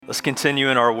Let's continue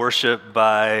in our worship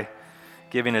by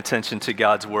giving attention to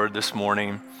God's word this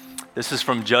morning. This is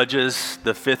from Judges,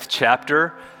 the 5th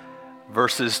chapter,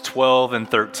 verses 12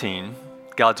 and 13.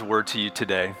 God's word to you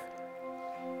today.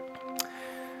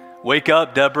 Wake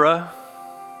up, Deborah.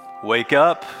 Wake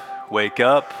up, wake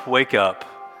up, wake up,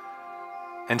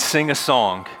 and sing a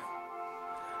song.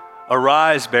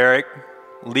 Arise, Barak,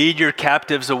 lead your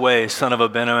captives away, son of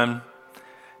Abinoam.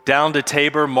 Down to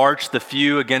Tabor marched the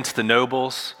few against the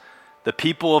nobles. The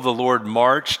people of the Lord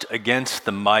marched against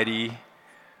the mighty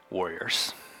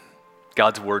warriors.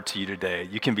 God's word to you today.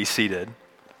 You can be seated.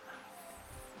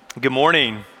 Good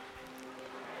morning.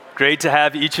 Great to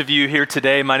have each of you here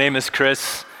today. My name is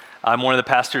Chris. I'm one of the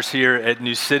pastors here at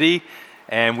New City,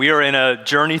 and we are in a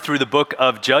journey through the book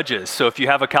of Judges. So if you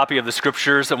have a copy of the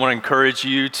scriptures, I want to encourage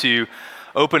you to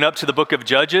open up to the book of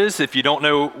Judges. If you don't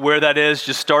know where that is,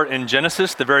 just start in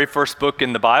Genesis, the very first book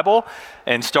in the Bible,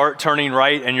 and start turning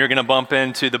right, and you're going to bump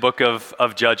into the book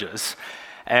of Judges.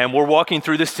 And we're walking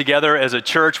through this together as a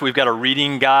church. We've got a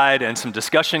reading guide and some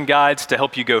discussion guides to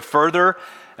help you go further.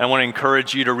 And I want to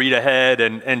encourage you to read ahead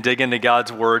and dig into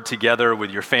God's word together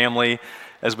with your family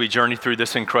as we journey through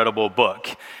this incredible book.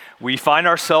 We find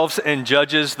ourselves in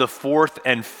Judges, the 4th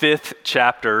and 5th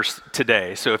chapters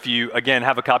today. So if you, again,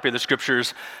 have a copy of the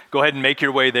scriptures, go ahead and make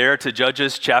your way there to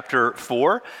Judges chapter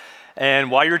 4. And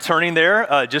while you're turning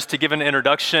there, just to give an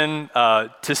introduction,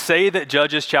 to say that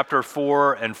Judges chapter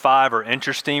 4 and 5 are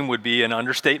interesting would be an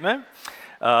understatement.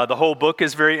 The whole book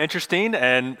is very interesting,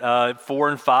 and 4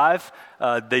 and 5,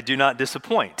 they do not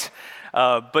disappoint.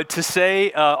 But to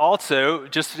say also,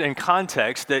 just in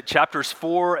context, that chapters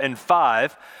 4 and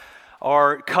 5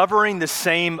 are covering the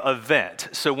same event.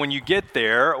 So when you get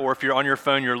there, or if you're on your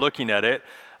phone, you're looking at it,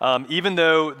 even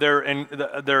though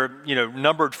they're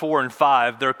numbered 4 and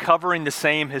 5, they're covering the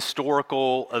same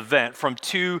historical event from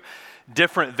two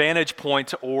different vantage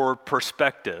points or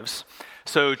perspectives.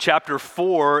 So chapter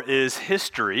 4 is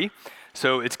history.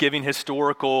 So it's giving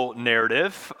historical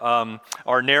narrative.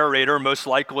 Our narrator, most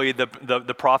likely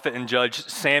the prophet and judge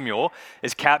Samuel,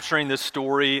 is capturing this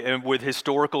story with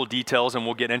historical details, and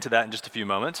we'll get into that in just a few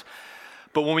moments.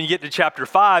 But when we get to chapter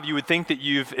 5, you would think that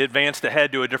you've advanced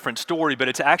ahead to a different story, but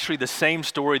it's actually the same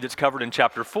story that's covered in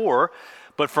chapter 4,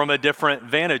 but from a different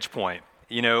vantage point.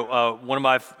 You know, one of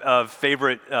my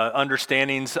favorite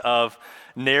understandings of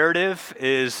narrative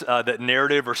is that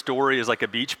narrative or story is like a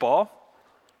beach ball.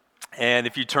 And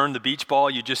if you turn the beach ball,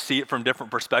 you just see it from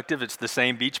different perspectives. It's the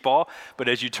same beach ball, but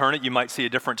as you turn it, you might see a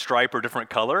different stripe or different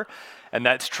color. And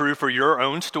that's true for your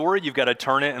own story. You've got to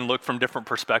turn it and look from different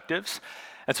perspectives.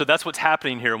 And so that's what's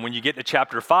happening here. And when you get to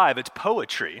chapter 5, it's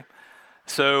poetry.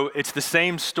 So it's the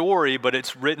same story, but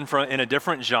it's written in a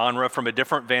different genre, from a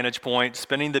different vantage point,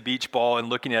 spinning the beach ball and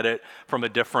looking at it from a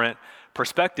different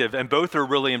perspective. And both are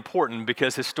really important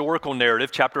because historical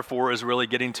narrative, chapter 4, is really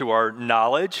getting to our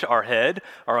knowledge, our head,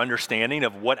 our understanding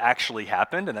of what actually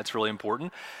happened, and that's really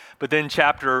important. But then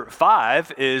chapter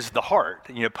 5 is the heart.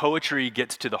 You know, poetry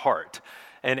gets to the heart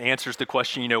and answers the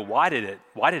question, why did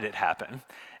it happen?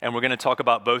 And we're going to talk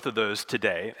about both of those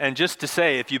today. And just to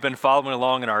say, if you've been following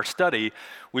along in our study,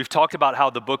 we've talked about how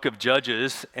the book of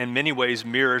Judges in many ways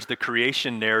mirrors the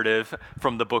creation narrative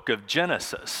from the book of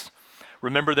Genesis.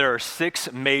 Remember, there are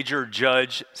 6 major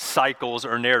judge cycles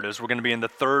or narratives. We're going to be in the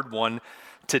 3rd one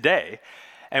today.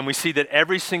 And we see that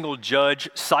every single judge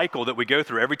cycle that we go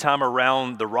through, every time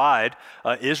around the ride,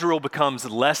 Israel becomes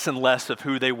less and less of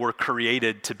who they were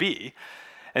created to be.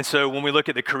 And so when we look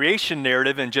at the creation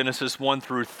narrative in Genesis 1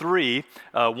 through 3,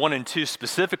 1 and 2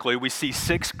 specifically, we see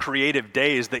 6 creative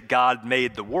days that God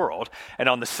made the world. And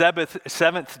on the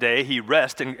seventh day, he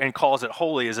rests and calls it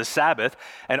holy as a Sabbath,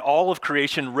 and all of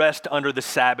creation rests under the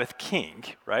Sabbath king,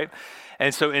 right?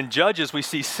 And so in Judges, we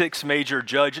see 6 major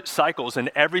judge cycles,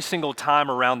 and every single time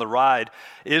around the ride,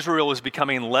 Israel is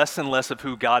becoming less and less of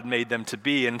who God made them to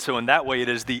be. And so in that way, it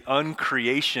is the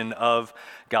uncreation of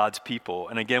God's people.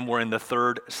 And again, we're in the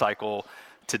 3rd cycle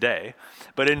today.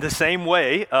 But in the same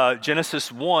way,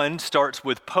 Genesis 1 starts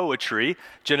with poetry.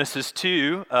 Genesis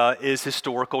 2 is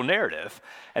historical narrative.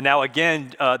 And now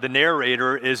again, the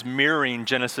narrator is mirroring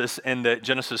Genesis, and that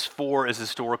Genesis 4 is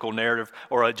historical narrative,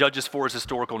 or Judges 4 is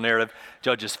historical narrative,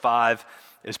 Judges 5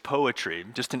 is poetry.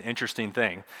 Just an interesting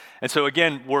thing. And so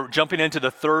again, we're jumping into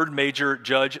the 3rd major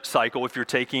judge cycle if you're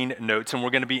taking notes, and we're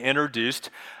going to be introduced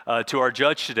to our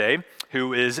judge today,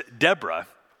 who is Deborah.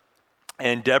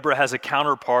 And Deborah has a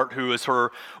counterpart who is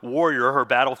her warrior, her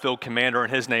battlefield commander,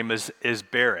 and his name is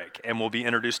Barak. And we'll be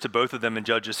introduced to both of them in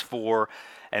Judges 4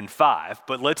 and 5.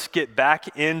 But let's get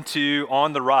back into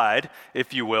on the ride,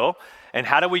 if you will. And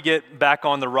how do we get back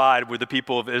on the ride with the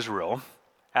people of Israel?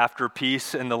 after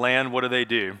peace in the land, what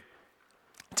do?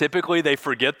 Typically, they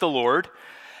forget the Lord.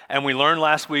 And we learned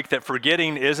last week that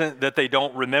forgetting isn't that they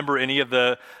don't remember any of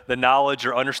the knowledge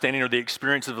or understanding or the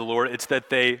experience of the Lord. It's that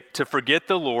to forget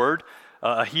the Lord,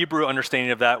 a Hebrew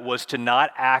understanding of that was to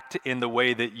not act in the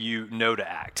way that you know to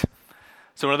act.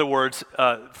 So in other words,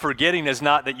 forgetting is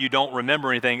not that you don't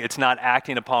remember anything, it's not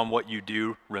acting upon what you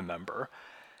do remember.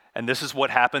 And this is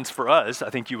what happens for us, I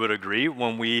think you would agree,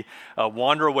 when we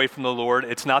wander away from the Lord.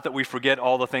 It's not that we forget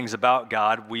all the things about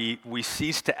God, we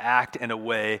cease to act in a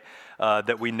way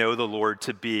that we know the Lord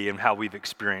to be and how we've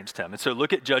experienced him. And so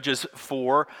look at Judges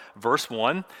 4, verse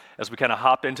 1, as we kind of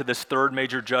hop into this third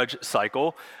major judge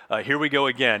cycle. Here we go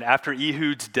again. After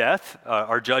Ehud's death,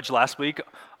 our judge last week,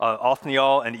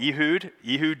 Othniel and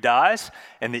Ehud dies,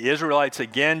 and the Israelites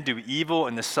again do evil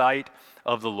in the sight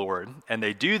of the Lord. And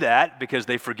they do that because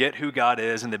they forget who God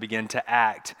is and they begin to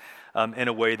act in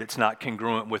a way that's not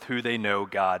congruent with who they know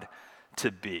God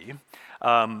to be.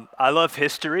 I love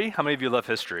history. How many of you love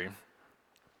history?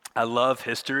 I love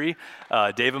history.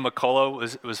 David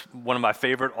McCullough was one of my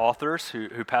favorite authors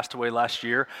who passed away last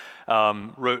year.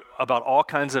 Wrote about all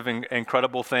kinds of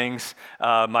incredible things.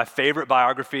 My favorite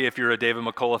biography, if you're a David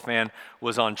McCullough fan,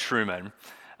 was on Truman.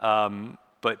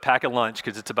 But pack a lunch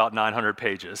because it's about 900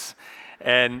 pages.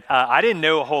 And I didn't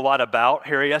know a whole lot about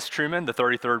Harry S. Truman, the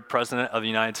 33rd president of the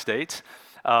United States.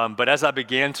 But as I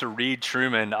began to read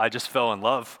Truman, I just fell in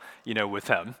love, with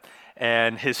him.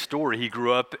 And his story, he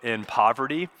grew up in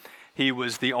poverty. He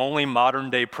was the only modern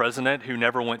day president who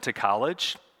never went to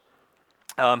college.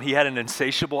 He had an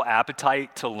insatiable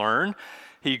appetite to learn.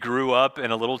 He grew up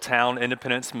in a little town,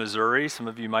 Independence, Missouri. Some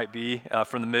of you might be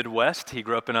from the Midwest. He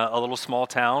grew up in a little small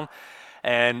town.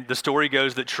 And the story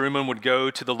goes that Truman would go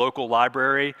to the local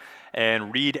library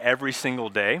and read every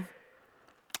single day.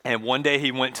 And one day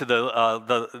he went to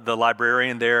the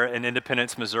librarian there in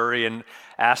Independence, Missouri, and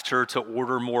asked her to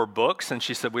order more books. And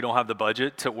she said, "We don't have the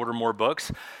budget to order more books."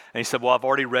 And he said, "Well, I've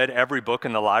already read every book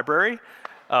in the library.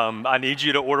 I need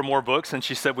you to order more books." And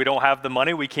she said, "We don't have the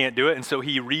money, we can't do it." And so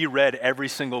he reread every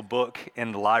single book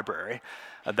in the library.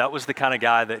 That was the kind of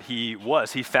guy that he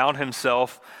was. He found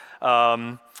himself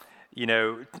in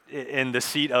the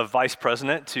seat of vice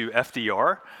president to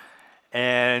FDR,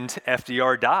 and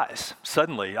FDR dies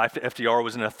suddenly. FDR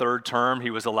was in a third term. He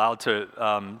was allowed to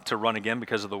run again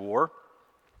because of the war,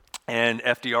 and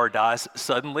FDR dies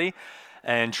suddenly,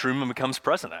 and Truman becomes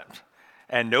president.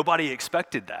 And nobody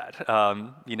expected that.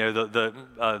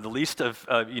 The least of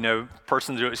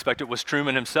person to expect it was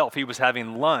Truman himself. He was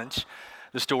having lunch,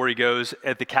 the story goes,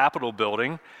 at the Capitol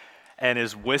building, and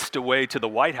is whisked away to the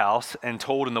White House and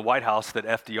told in the White House that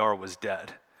FDR was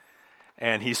dead.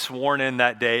 And he's sworn in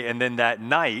that day, and then that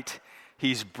night,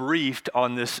 he's briefed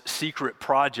on this secret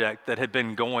project that had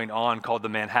been going on called the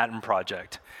Manhattan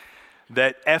Project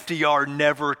that FDR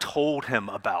never told him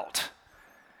about.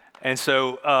 And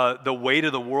so the weight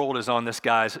of the world is on this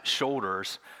guy's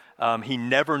shoulders. He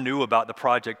never knew about the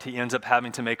project. He ends up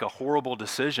having to make a horrible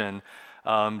decision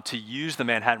to use the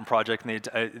Manhattan Project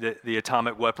and the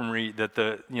atomic weaponry that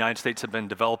the United States had been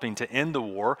developing to end the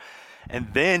war.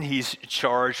 And then he's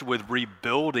charged with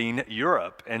rebuilding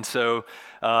Europe. And so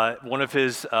one of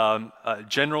his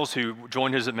generals who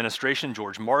joined his administration,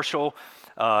 George Marshall,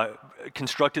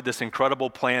 constructed this incredible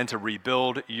plan to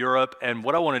rebuild Europe. And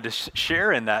what I wanted to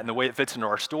share in that, and the way it fits into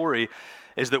our story,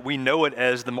 is that we know it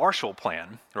as the Marshall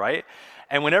Plan, right?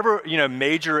 And whenever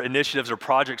major initiatives or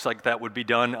projects like that would be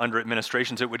done under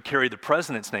administrations, it would carry the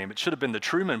president's name. It should have been the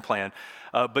Truman Plan,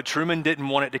 but Truman didn't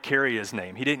want it to carry his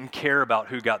name. He didn't care about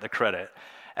who got the credit.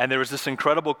 And there was this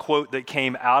incredible quote that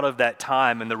came out of that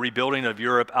time and the rebuilding of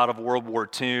Europe out of World War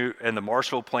II and the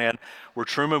Marshall Plan, where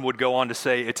Truman would go on to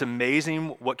say, "It's amazing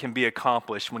what can be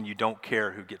accomplished when you don't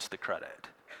care who gets the credit."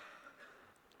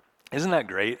 Isn't that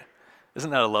great? Isn't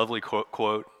that a lovely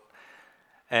quote?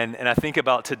 And I think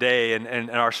about today and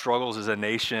our struggles as a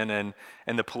nation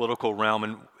and the political realm,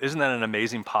 and isn't that an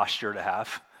amazing posture to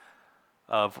have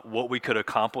of what we could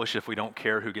accomplish if we don't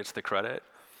care who gets the credit?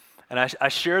 And I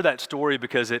share that story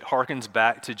because it harkens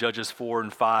back to Judges 4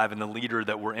 and 5 and the leader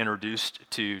that we're introduced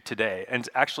to today. And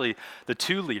actually the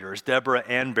two leaders, Deborah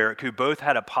and Barak, who both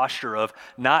had a posture of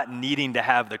not needing to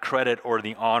have the credit or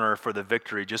the honor for the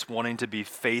victory, just wanting to be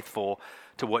faithful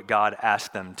to what God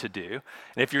asked them to do.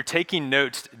 And if you're taking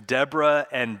notes, Deborah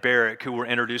and Barak, who we're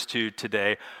introduced to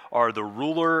today, are the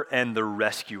ruler and the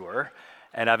rescuer.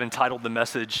 And I've entitled the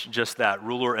message just that,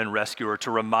 Ruler and Rescuer,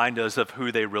 to remind us of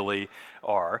who they really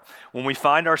are. When we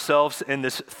find ourselves in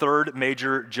this third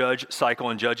major judge cycle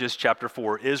in Judges chapter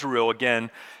 4, Israel,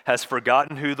 again, has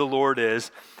forgotten who the Lord is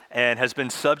and has been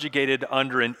subjugated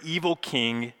under an evil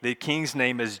king. The king's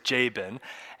name is Jabin.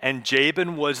 And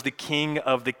Jabin was the king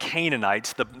of the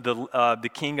Canaanites, the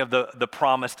king of the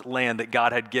promised land that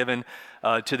God had given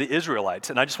to the Israelites.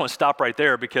 And I just want to stop right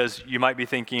there because you might be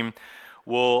thinking,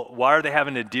 well, why are they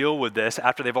having to deal with this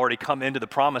after they've already come into the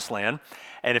promised land?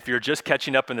 And if you're just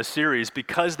catching up in the series,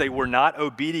 because they were not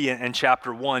obedient in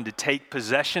chapter 1 to take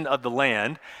possession of the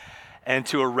land and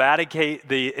to eradicate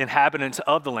the inhabitants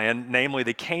of the land, namely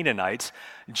the Canaanites,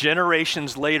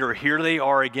 generations later, here they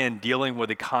are again dealing with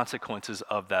the consequences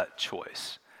of that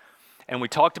choice. And we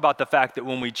talked about the fact that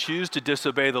when we choose to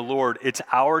disobey the Lord, it's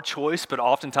our choice, but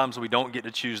oftentimes we don't get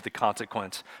to choose the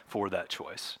consequence for that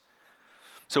choice.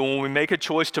 So when we make a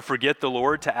choice to forget the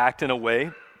Lord, to act in a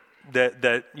way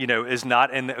that is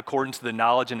not in accordance to the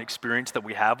knowledge and experience that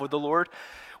we have with the Lord,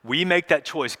 we make that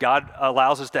choice. God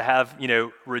allows us to have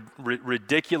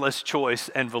ridiculous choice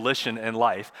and volition in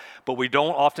life, but we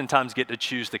don't oftentimes get to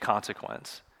choose the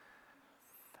consequence.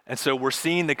 And so we're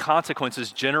seeing the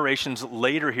consequences generations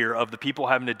later here of the people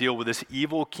having to deal with this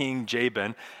evil king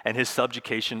Jabin and his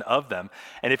subjugation of them.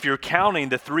 And if you're counting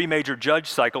the three major judge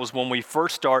cycles, when we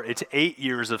first start, it's 8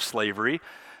 years of slavery.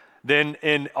 Then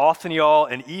in Othniel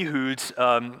and Ehud's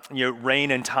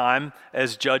reign and time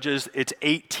as judges, it's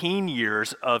 18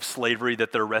 years of slavery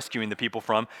that they're rescuing the people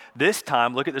from. This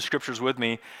time, look at the scriptures with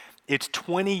me, it's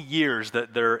 20 years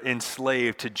that they're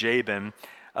enslaved to Jabin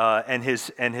and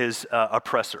his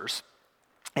oppressors.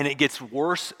 And it gets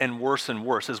worse and worse and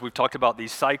worse as we've talked about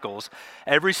these cycles.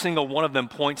 Every single one of them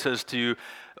points us to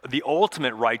the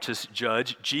ultimate righteous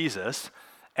judge, Jesus,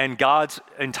 and God's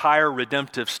entire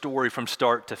redemptive story from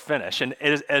start to finish. And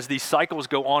as these cycles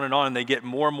go on and they get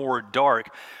more and more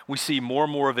dark, we see more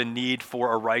and more of a need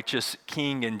for a righteous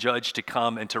king and judge to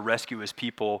come and to rescue his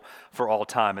people for all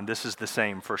time. And this is the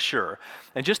same for sure.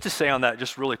 And just to say on that,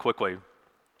 just really quickly,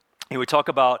 we talk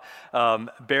about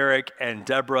Barak and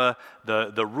Deborah,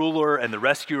 the ruler and the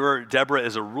rescuer. Deborah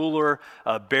is a ruler.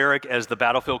 Barak, as the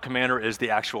battlefield commander, is the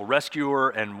actual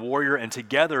rescuer and warrior. And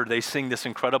together they sing this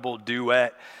incredible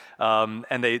duet.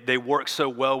 And they work so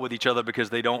well with each other because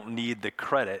they don't need the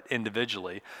credit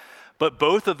individually. But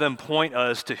both of them point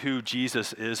us to who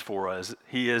Jesus is for us.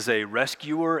 He is a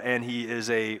rescuer and he is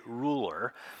a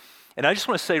ruler. And I just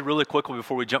want to say really quickly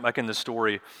before we jump back in the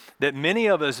story that many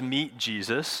of us meet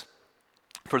Jesus.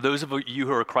 For those of you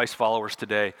who are Christ followers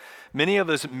today, many of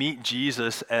us meet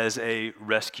Jesus as a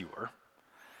rescuer.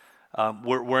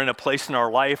 We're in a place in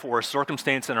our life or a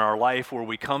circumstance in our life where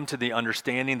we come to the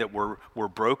understanding that we're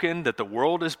broken, that the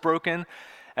world is broken,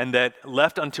 and that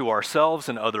left unto ourselves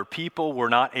and other people, we're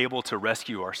not able to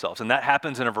rescue ourselves. And that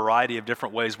happens in a variety of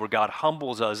different ways where God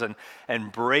humbles us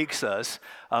and breaks us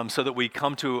so that we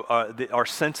come to our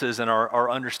senses and our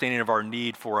understanding of our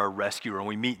need for a rescuer. And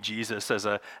we meet Jesus as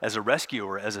a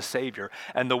rescuer, as a savior.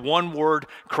 And the one word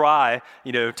cry,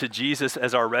 to Jesus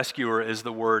as our rescuer is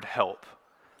the word help.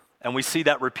 And we see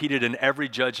that repeated in every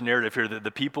judge narrative here, that the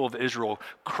people of Israel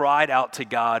cried out to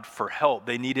God for help.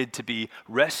 They needed to be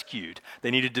rescued.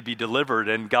 They needed to be delivered.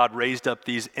 And God raised up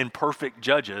these imperfect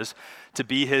judges to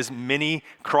be his mini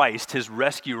Christ, his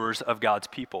rescuers of God's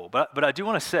people. But I do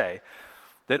want to say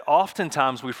that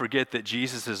oftentimes we forget that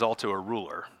Jesus is also a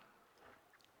ruler.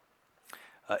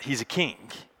 He's a king.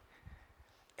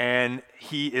 And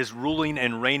he is ruling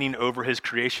and reigning over his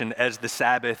creation as the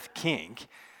Sabbath king,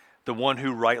 the one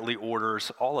who rightly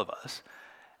orders all of us.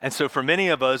 And so for many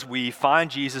of us, we find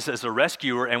Jesus as a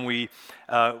rescuer, and we,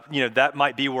 that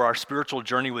might be where our spiritual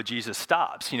journey with Jesus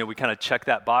stops. We kind of check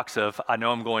that box of, I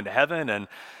know I'm going to heaven, and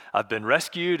I've been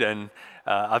rescued, and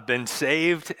I've been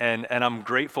saved, and I'm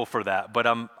grateful for that. But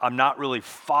I'm not really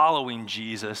following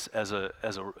Jesus as a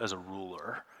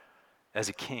ruler, as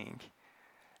a king.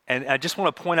 And I just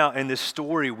want to point out in this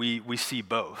story, we see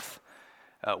both.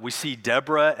 We see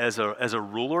Deborah as a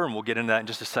ruler, and we'll get into that in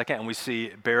just a second, and we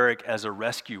see Barak as a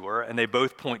rescuer, and they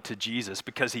both point to Jesus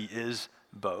because he is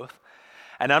both.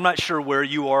 And I'm not sure where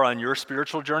you are on your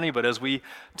spiritual journey, but as we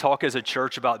talk as a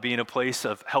church about being a place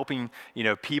of helping,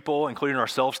 people, including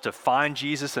ourselves, to find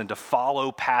Jesus and to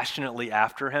follow passionately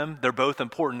after him, they're both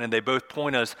important, and they both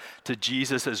point us to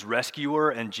Jesus as rescuer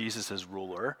and Jesus as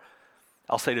ruler.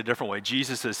 I'll say it a different way.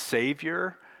 Jesus as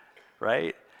Savior,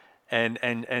 right?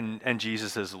 And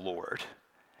Jesus as Lord.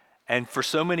 And for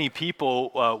so many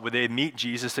people, they meet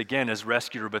Jesus again as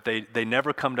rescuer, but they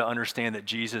never come to understand that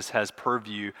Jesus has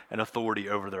purview and authority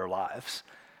over their lives.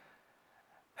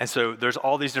 And so there's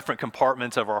all these different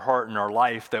compartments of our heart and our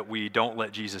life that we don't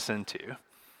let Jesus into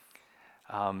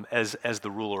as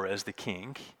the ruler, as the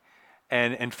king.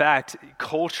 And in fact,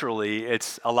 culturally,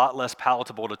 it's a lot less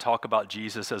palatable to talk about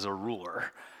Jesus as a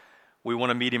ruler. We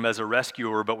want to meet him as a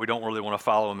rescuer, but we don't really want to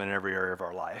follow him in every area of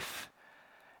our life.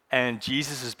 And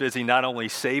Jesus is busy not only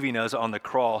saving us on the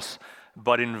cross,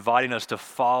 but inviting us to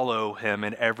follow him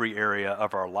in every area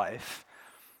of our life.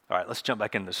 All right, let's jump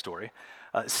back into the story.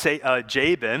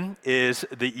 Jabin is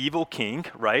the evil king,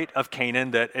 right, of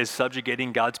Canaan that is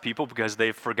subjugating God's people because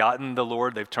they've forgotten the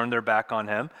Lord, they've turned their back on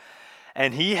him.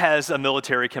 And he has a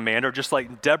military commander, just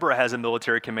like Deborah has a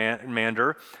military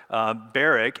commander,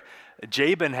 Barak.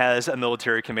 Jabin has a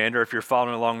military commander, if you're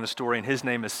following along the story, and his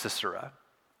name is Sisera.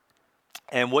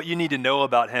 And what you need to know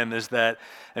about him is that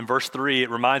in verse 3, it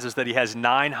reminds us that he has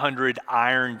 900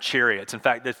 iron chariots. In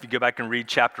fact, if you go back and read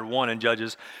chapter 1 in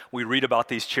Judges, we read about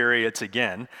these chariots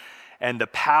again and the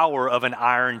power of an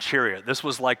iron chariot. This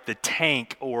was like the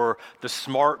tank or the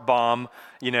smart bomb,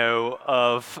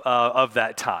 of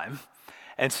that time.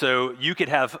 And so you could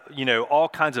have, all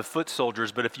kinds of foot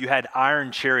soldiers, but if you had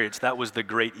iron chariots, that was the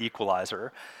great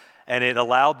equalizer. And it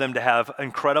allowed them to have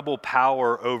incredible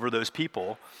power over those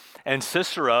people. And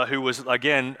Sisera, who was,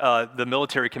 again, the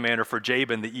military commander for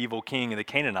Jabin, the evil king of the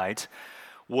Canaanites,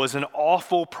 was an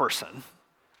awful person.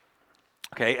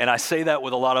 Okay, and I say that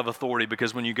with a lot of authority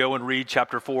because when you go and read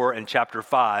chapter 4 and chapter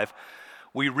 5,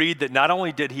 we read that not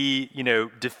only did he,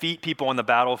 defeat people on the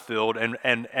battlefield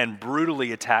and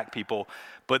brutally attack people,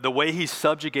 but the way he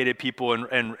subjugated people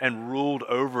and ruled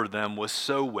over them was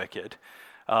so wicked.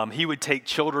 He would take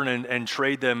children and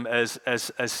trade them as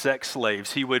sex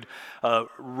slaves. He would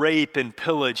rape and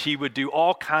pillage. He would do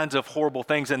all kinds of horrible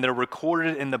things, and they're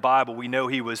recorded in the Bible. We know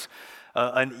he was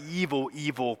an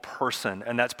evil person,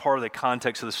 and that's part of the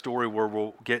context of the story where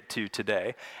we'll get to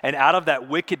today. And out of that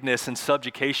wickedness and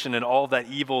subjugation and all that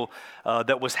evil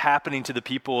that was happening to the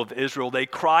people of Israel, they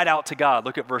cried out to God.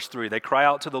 Look at verse 3. They cry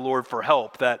out to the Lord for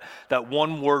help, that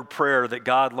one-word prayer that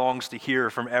God longs to hear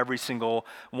from every single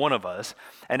one of us.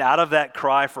 And out of that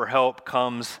cry for help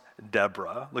comes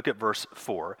Deborah. Look at verse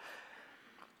 4.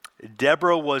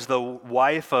 Deborah was the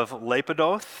wife of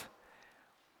Lapidoth.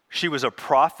 She was a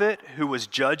prophet who was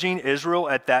judging Israel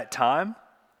at that time.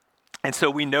 And so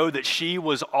we know that she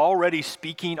was already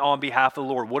speaking on behalf of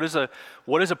the Lord. What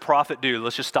does a prophet do?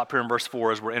 Let's just stop here in verse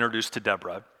 4 as we're introduced to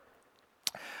Deborah.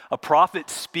 A prophet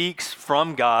speaks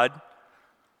from God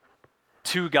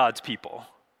to God's people,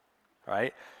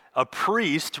 right? A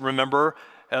priest, remember,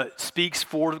 speaks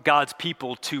for God's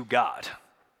people to God.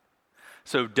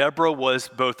 So Deborah was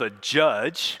both a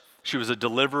judge. She was a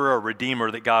deliverer, a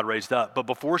redeemer that God raised up. But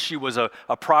before she was a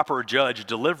proper judge,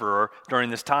 deliverer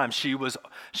during this time, she was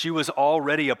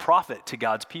already a prophet to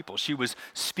God's people. She was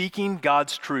speaking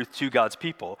God's truth to God's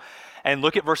people. And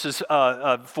look at verses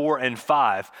 4 and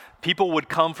 5. People would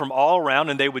come from all around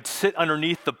and they would sit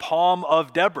underneath the palm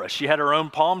of Deborah. She had her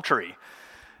own palm tree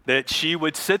that she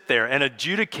would sit there and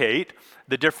adjudicate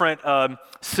the different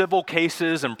civil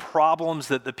cases and problems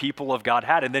that the people of God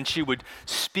had. And then she would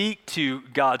speak to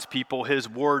God's people his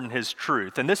word and his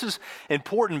truth. And this is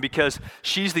important because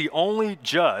she's the only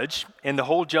judge in the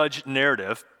whole judge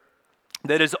narrative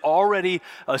that is already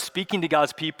speaking to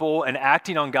God's people and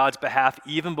acting on God's behalf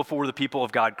even before the people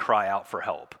of God cry out for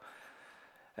help.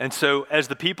 And so as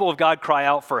the people of God cry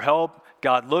out for help,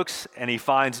 God looks and he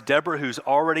finds Deborah, who's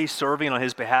already serving on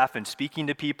his behalf and speaking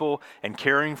to people and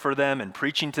caring for them and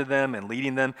preaching to them and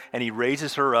leading them, and he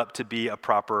raises her up to be a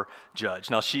proper judge.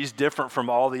 Now, she's different from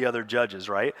all the other judges,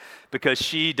 right? Because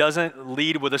she doesn't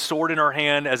lead with a sword in her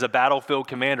hand as a battlefield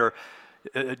commander.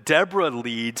 Deborah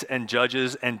leads and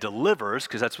judges and delivers,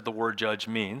 because that's what the word judge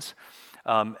means,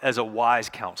 as a wise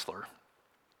counselor.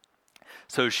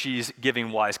 So she's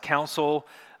giving wise counsel.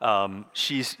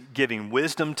 She's giving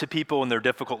wisdom to people in their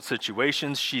difficult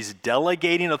situations. She's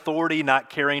delegating authority, not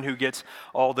caring who gets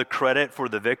all the credit for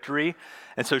the victory.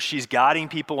 And so she's guiding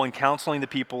people and counseling the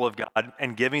people of God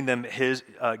and giving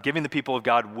the people of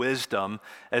God wisdom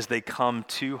as they come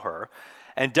to her.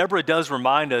 And Deborah does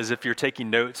remind us, if you're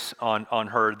taking notes on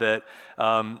her, that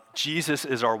Jesus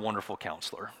is our wonderful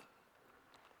counselor.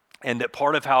 And that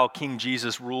part of how King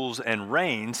Jesus rules and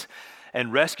reigns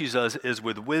and rescues us is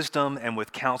with wisdom and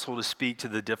with counsel to speak to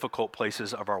the difficult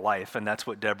places of our life. And that's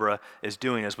what Deborah is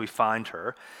doing as we find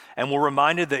her. And we're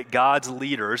reminded that God's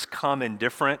leaders come in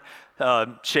different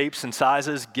shapes and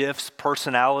sizes, gifts,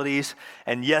 personalities,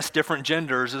 and yes, different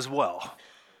genders as well.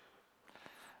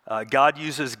 God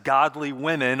uses godly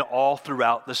women all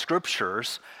throughout the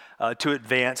scriptures to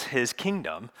advance his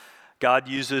kingdom. God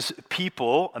uses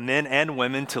people, men and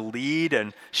women, to lead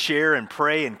and share and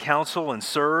pray and counsel and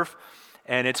serve.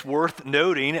 And it's worth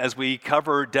noting as we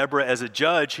cover Deborah as a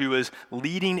judge who is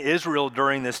leading Israel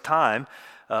during this time,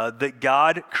 that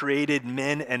God created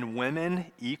men and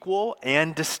women equal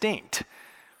and distinct.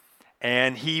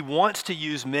 And he wants to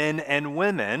use men and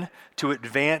women to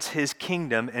advance his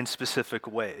kingdom in specific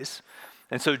ways.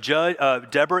 And so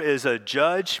Deborah is a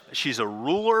judge. She's a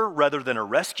ruler rather than a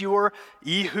rescuer.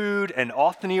 Ehud and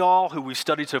Othniel, who we've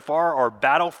studied so far, are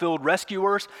battlefield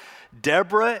rescuers.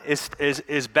 Deborah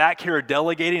is back here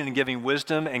delegating and giving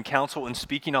wisdom and counsel and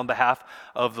speaking on behalf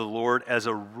of the Lord as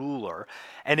a ruler.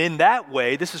 And in that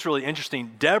way, this is really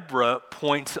interesting, Deborah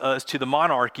points us to the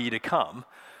monarchy to come,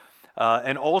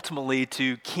 and ultimately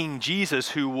to King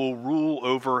Jesus, who will rule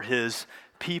over his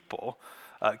people.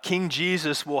 King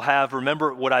Jesus will have,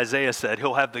 remember what Isaiah said,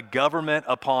 he'll have the government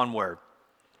upon where?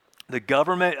 The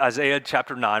government, Isaiah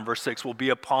chapter 9, verse 6, will be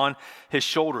upon his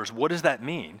shoulders. What does that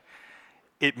mean?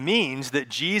 It means that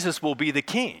Jesus will be the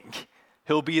king.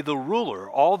 He'll be the ruler.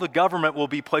 All the government will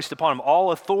be placed upon him.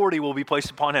 All authority will be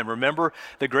placed upon him. Remember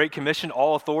the Great Commission,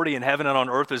 all authority in heaven and on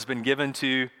earth has been given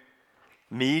to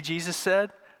me, Jesus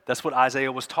said. That's what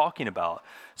Isaiah was talking about.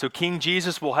 So King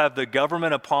Jesus will have the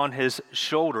government upon his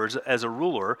shoulders as a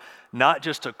ruler, not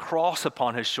just a cross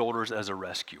upon his shoulders as a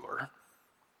rescuer.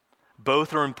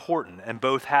 Both are important and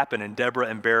both happen, and Deborah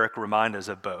and Barak remind us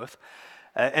of both.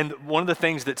 And one of the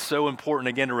things that's so important,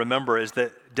 again, to remember is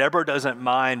that Deborah doesn't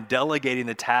mind delegating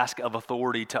the task of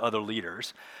authority to other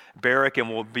leaders. Barak, and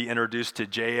we'll be introduced to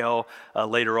Jael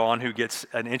later on, who gets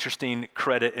an interesting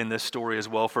credit in this story as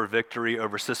well for victory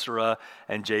over Sisera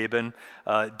and Jabin.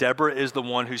 Deborah is the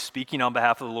one who's speaking on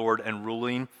behalf of the Lord and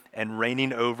ruling and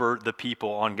reigning over the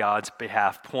people on God's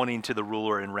behalf, pointing to the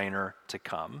ruler and reigner to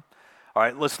come. All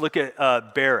right, let's look at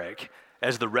Barak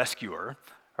as the rescuer.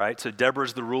 All right, so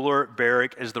Deborah's the ruler,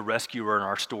 Barak is the rescuer in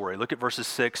our story. Look at verses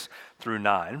 6 through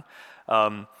 9.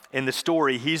 In the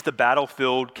story, he's the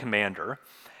battlefield commander,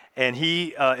 and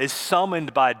he is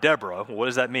summoned by Deborah. What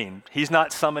does that mean? He's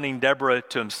not summoning Deborah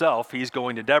to himself. He's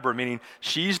going to Deborah, meaning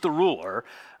she's the ruler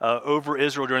over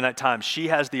Israel during that time. She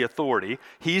has the authority.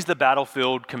 He's the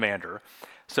battlefield commander.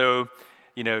 So,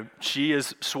 she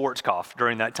is Schwarzkopf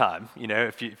during that time,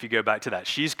 if you go back to that.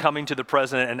 She's coming to the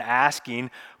president and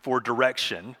asking for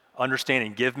direction,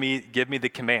 understanding, give me the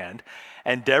command.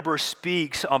 And Deborah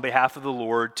speaks on behalf of the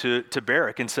Lord to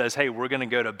Barak and says, hey, we're going to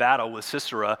go to battle with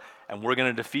Sisera and we're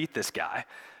going to defeat this guy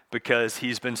because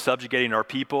he's been subjugating our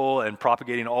people and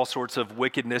propagating all sorts of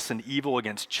wickedness and evil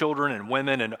against children and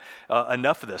women. And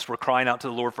enough of this. We're crying out to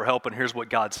the Lord for help, and here's what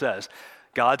God says.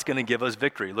 God's going to give us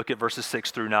victory. Look at verses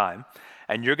 6 through 9.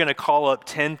 And you're going to call up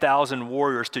 10,000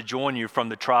 warriors to join you from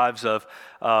the tribes of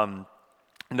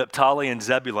Naphtali and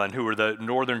Zebulun, who are the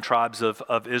northern tribes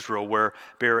of Israel, where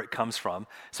Barak comes from.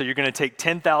 So you're going to take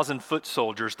 10,000 foot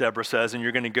soldiers, Deborah says, and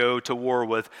you're going to go to war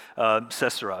with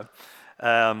Sisera,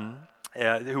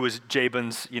 who was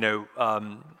Jabin's,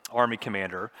 army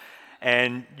commander.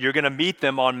 And you're going to meet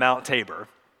them on Mount Tabor.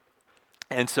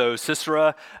 And so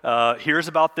Sisera hears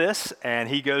about this, and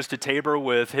he goes to Tabor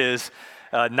with his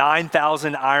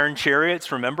 9,000 iron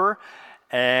chariots, remember?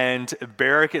 And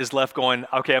Barak is left going,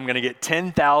 okay, I'm going to get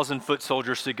 10,000 foot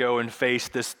soldiers to go and face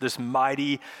this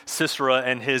mighty Sisera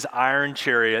and his iron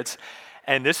chariots.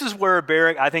 And this is where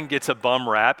Barak, I think, gets a bum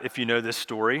rap, if you know this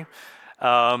story,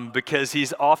 because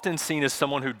he's often seen as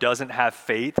someone who doesn't have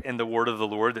faith in the word of the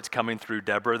Lord that's coming through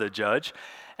Deborah, the judge.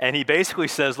 And he basically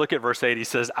says, look at verse 8, he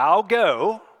says, I'll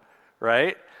go,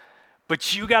 right?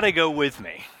 But you got to go with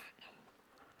me.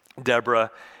 Deborah,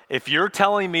 if you're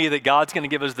telling me that God's going to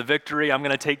give us the victory, I'm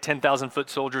going to take 10,000 foot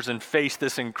soldiers and face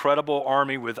this incredible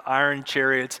army with iron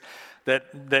chariots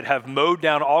that have mowed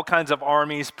down all kinds of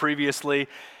armies previously.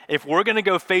 If we're going to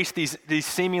go face these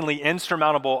seemingly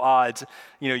insurmountable odds,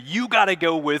 you got to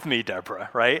go with me, Deborah,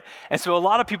 right? And so a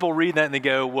lot of people read that and they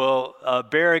go, well,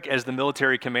 Barak as the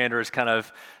military commander is kind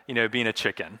of, being a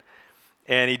chicken.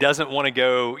 And he doesn't want to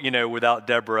go, without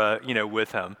Deborah,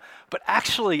 with him. But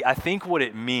actually, I think what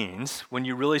it means when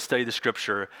you really study the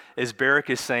scripture is Barak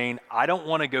is saying, I don't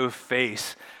want to go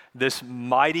face this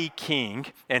mighty king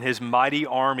and his mighty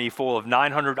army full of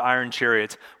 900 iron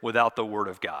chariots without the word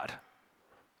of God.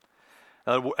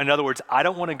 In other words, I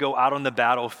don't want to go out on the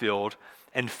battlefield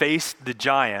and face the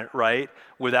giant, right,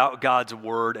 without God's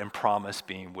word and promise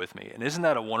being with me. And isn't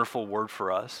that a wonderful word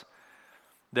for us?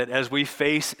 That as we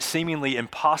face seemingly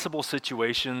impossible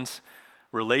situations,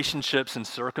 relationships and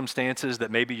circumstances that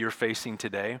maybe you're facing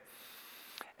today,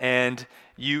 and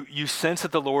you sense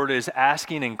that the Lord is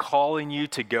asking and calling you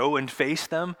to go and face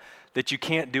them, that you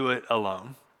can't do it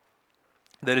alone.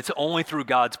 that it's only through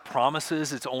God's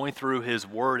promises, it's only through his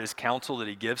word, his counsel that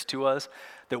he gives to us,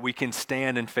 that we can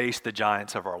stand and face the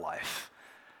giants of our life.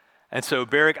 And so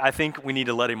Barak, I think we need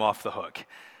to let him off the hook.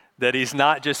 That he's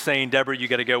not just saying, Deborah, you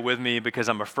got to go with me because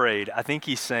I'm afraid. I think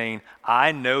he's saying,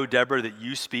 I know, Deborah, that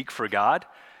you speak for God.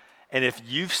 And if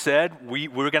you've said we're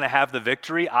going to have the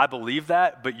victory, I believe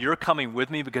that, but you're coming with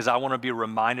me because I want to be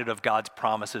reminded of God's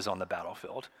promises on the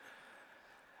battlefield.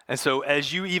 And so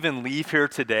as you even leave here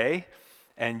today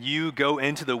and you go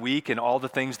into the week and all the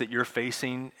things that you're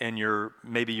facing in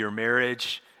maybe your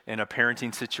marriage, in a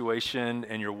parenting situation,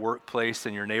 in your workplace,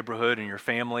 in your neighborhood, in your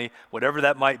family, whatever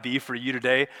that might be for you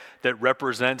today that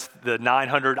represents the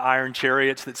 900 iron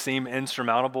chariots that seem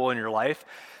insurmountable in your life,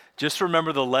 just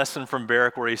remember the lesson from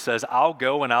Barak where he says, I'll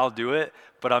go and I'll do it,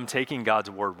 but I'm taking God's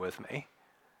word with me.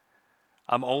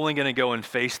 I'm only going to go and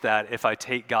face that if I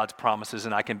take God's promises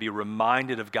and I can be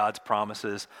reminded of God's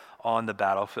promises on the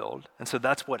battlefield. And so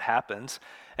that's what happens.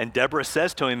 And Deborah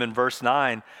says to him in verse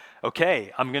 9,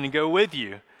 okay, I'm going to go with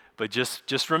you. But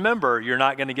just remember, you're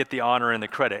not going to get the honor and the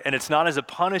credit. And it's not as a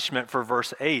punishment for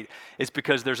verse 8. It's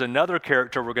because there's another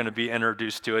character we're going to be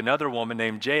introduced to, another woman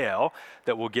named Jael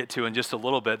that we'll get to in just a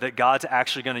little bit, that God's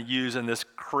actually going to use in this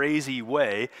crazy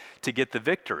way to get the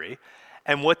victory.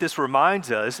 And what this reminds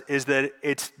us is that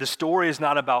the story is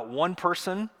not about one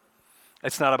person.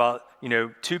 It's not about,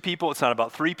 two people. It's not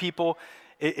about three people.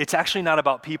 It's actually not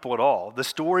about people at all. The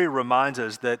story reminds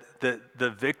us that the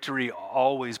victory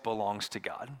always belongs to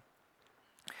God.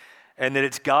 And that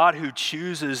it's God who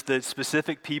chooses the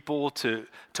specific people to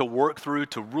work through,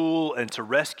 to rule, and to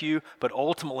rescue, but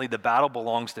ultimately the battle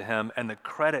belongs to him and the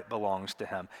credit belongs to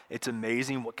him. It's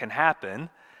amazing what can happen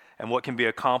and what can be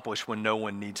accomplished when no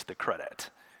one needs the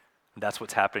credit. And that's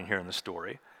what's happening here in the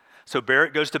story. So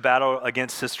Barak goes to battle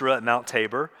against Sisera at Mount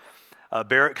Tabor.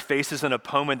 Barak faces an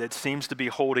opponent that seems to be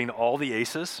holding all the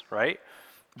aces, right?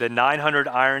 The 900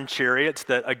 iron chariots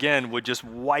that, again, would just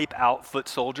wipe out foot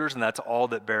soldiers, and that's all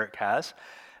that Barak has.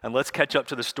 And let's catch up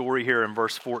to the story here in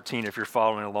verse 14 if you're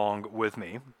following along with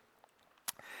me.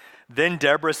 Then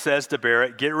Deborah says to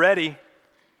Barak, get ready.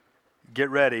 Get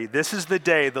ready. This is the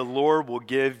day the Lord will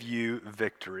give you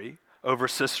victory over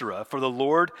Sisera, for the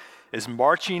Lord is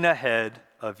marching ahead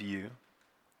of you.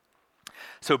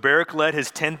 So Barak led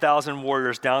his 10,000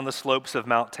 warriors down the slopes of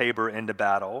Mount Tabor into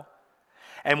battle.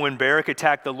 And when Barak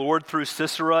attacked, the Lord threw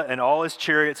Sisera and all his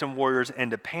chariots and warriors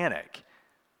into panic.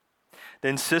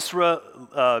 Then Sisera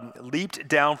leaped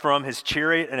down from his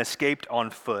chariot and escaped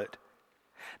on foot.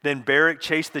 Then Barak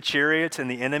chased the chariots and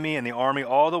the enemy and the army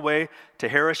all the way to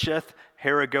Harosheth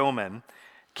Haragomen,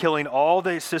 killing all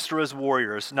the Sisera's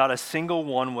warriors. Not a single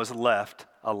one was left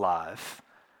alive.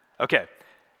 Okay,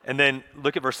 and then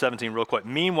look at verse 17 real quick.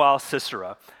 Meanwhile,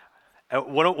 Sisera.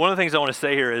 One of the things I want to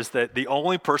say here is that the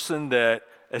only person that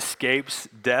escapes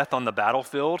death on the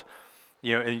battlefield,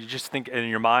 and you just think in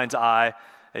your mind's eye,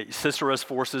 Sisera's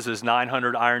forces is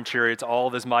 900 iron chariots, all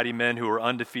of his mighty men who are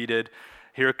undefeated.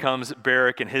 Here comes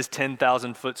Barak and his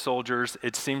 10,000 foot soldiers.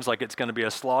 It seems like it's going to be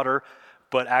a slaughter,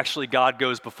 but actually God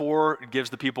goes before, gives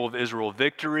the people of Israel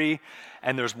victory,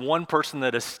 and there's one person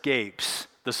that escapes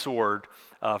the sword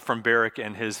from Barak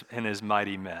and his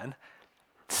mighty men.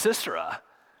 Sisera,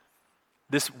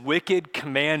 this wicked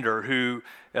commander who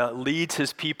leads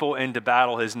his people into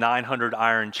battle, his 900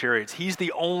 iron chariots. He's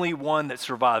the only one that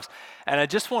survives. And I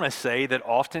just want to say that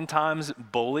oftentimes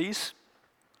bullies,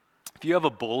 if you have a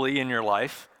bully in your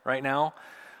life right now,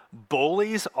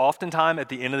 bullies oftentimes at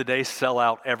the end of the day sell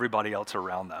out everybody else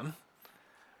around them,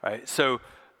 right? So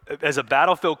as a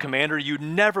battlefield commander, you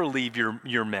never leave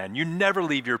your men. You never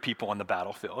leave your people on the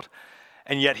battlefield.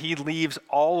 And yet he leaves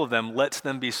all of them, lets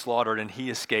them be slaughtered, and he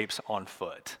escapes on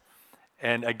foot.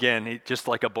 And again, just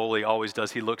like a bully always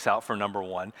does, he looks out for number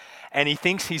one. And he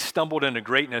thinks he's stumbled into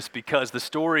greatness because the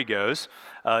story goes,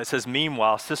 it says,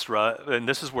 meanwhile, Sisera, and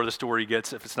this is where the story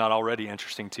gets, if it's not already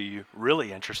interesting to you,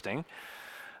 really interesting.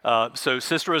 So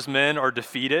Sisera's men are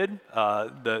defeated.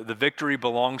 The victory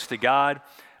belongs to God.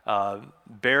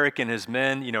 Barak and his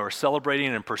men, are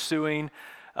celebrating and pursuing.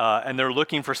 And they're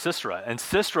looking for Sisera. And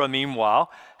Sisera,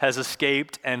 meanwhile, has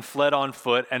escaped and fled on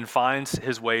foot and finds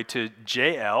his way to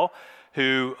Jael,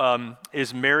 who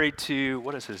is married to,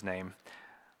 what is his name?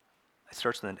 It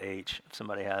starts with an H, if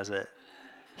somebody has it.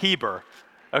 Heber.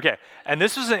 Okay, and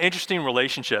this is an interesting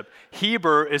relationship.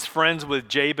 Heber is friends with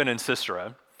Jabin and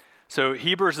Sisera. So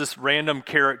Heber is this random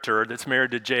character that's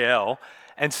married to Jael,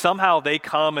 and somehow they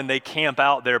come and they camp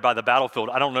out there by the battlefield.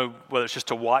 I don't know whether it's just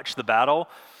to watch the battle,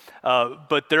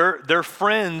 but they're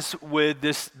friends with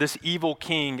this evil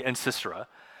king and Sisera.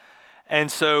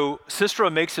 And so Sisera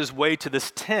makes his way to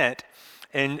this tent,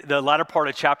 in the latter part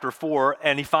of chapter 4,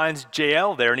 and he finds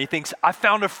Jael there, and he thinks, I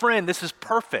found a friend, this is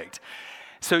perfect.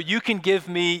 So you can give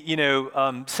me,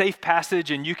 safe passage,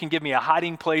 and you can give me a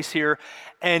hiding place here.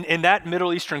 And in that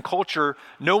Middle Eastern culture,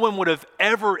 no one would have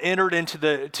ever entered into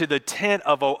the tent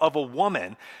of a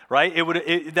woman, right?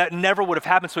 That never would have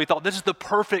happened. So he thought, this is the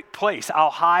perfect place. I'll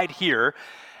hide here,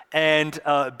 and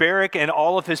Barak and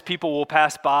all of his people will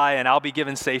pass by, and I'll be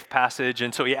given safe passage.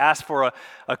 And so he asks for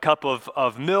a cup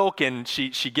of milk, and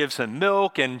she gives him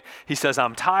milk, and he says,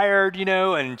 I'm tired,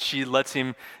 and she lets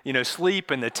him,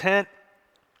 sleep in the tent.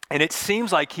 And it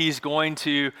seems like he's going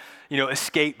to,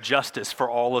 escape justice for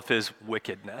all of his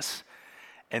wickedness.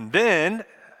 And then,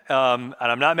 and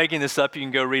I'm not making this up, you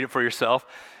can go read it for yourself,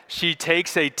 she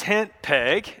takes a tent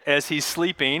peg as he's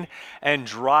sleeping and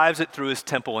drives it through his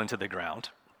temple into the ground.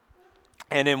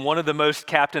 And in one of the most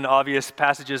Captain Obvious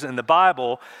passages in the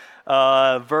Bible,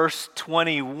 verse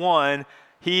 21,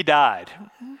 he died.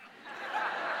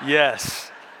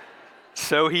 Yes.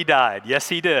 So he died. Yes,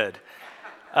 he did.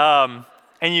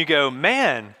 And you go,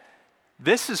 man,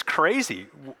 this is crazy.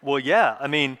 Well, yeah,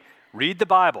 read the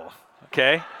Bible,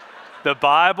 okay? The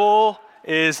Bible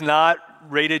is not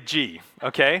rated G,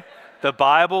 okay? The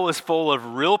Bible is full of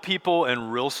real people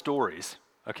and real stories,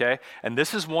 okay? And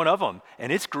this is one of them,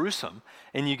 and it's gruesome.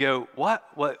 And you go,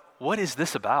 what is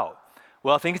this about?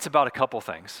 Well, I think it's about a couple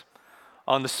things.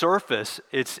 On the surface,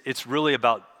 it's really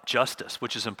about justice,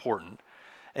 which is important.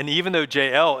 And even though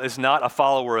Jael is not a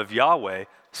follower of Yahweh,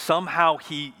 somehow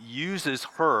he uses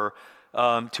her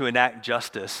to enact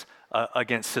justice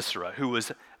against Sisera, who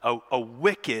was a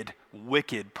wicked,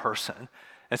 wicked person.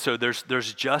 And so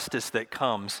there's justice that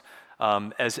comes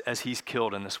as he's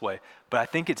killed in this way. But I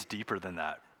think it's deeper than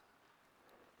that.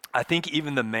 I think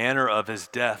even the manner of his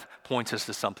death points us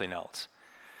to something else.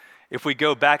 If we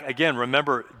go back, again,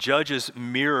 remember, Judges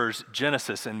mirrors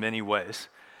Genesis in many ways.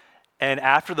 And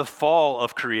after the fall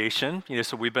of creation,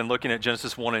 so we've been looking at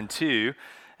Genesis 1 and 2,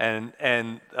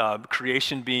 and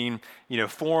creation being,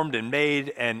 formed and made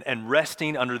and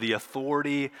resting under the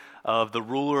authority of the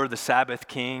ruler, the Sabbath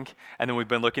king. And then we've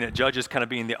been looking at Judges kind of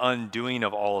being the undoing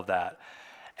of all of that.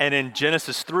 And in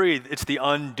Genesis 3, it's the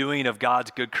undoing of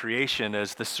God's good creation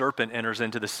as the serpent enters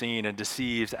into the scene and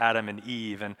deceives Adam and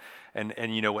Eve,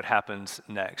 and you know what happens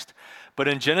next. But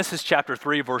in Genesis chapter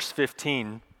 3, verse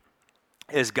 15,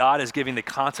 as God is giving the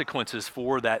consequences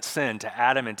for that sin to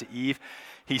Adam and to Eve,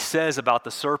 he says about the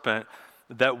serpent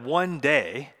that one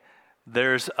day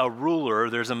there's a ruler,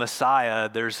 there's a Messiah,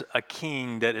 there's a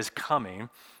king that is coming,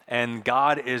 and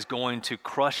God is going to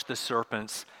crush the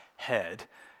serpent's head,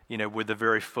 with the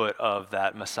very foot of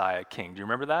that Messiah king. Do you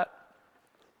remember that?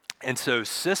 And so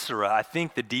Sisera, I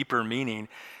think the deeper meaning,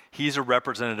 he's a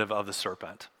representative of the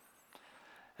serpent.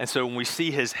 And so when we see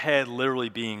his head literally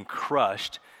being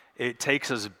crushed, it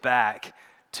takes us back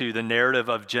to the narrative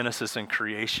of Genesis and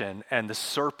creation and the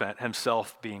serpent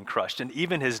himself being crushed. And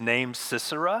even his name,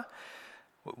 Sisera,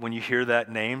 when you hear that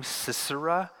name,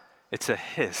 Sisera, it's a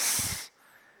hiss.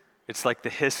 It's like the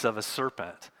hiss of a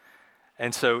serpent.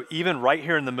 And so even right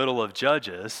here in the middle of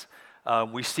Judges,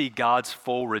 we see God's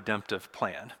full redemptive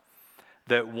plan.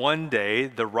 That one day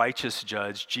the righteous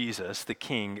judge, Jesus, the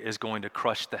king, is going to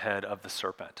crush the head of the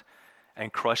serpent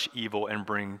and crush evil and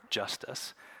bring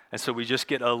justice. And so we just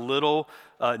get a little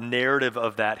narrative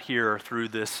of that here through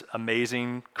this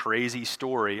amazing, crazy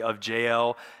story of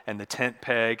Jael and the tent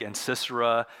peg and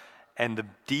Sisera. And the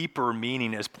deeper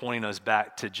meaning is pointing us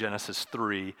back to Genesis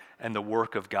 3 and the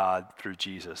work of God through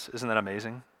Jesus. Isn't that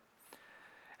amazing?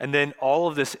 And then all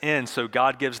of this ends, so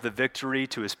God gives the victory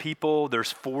to his people.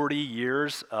 There's 40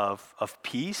 years of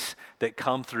peace that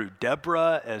come through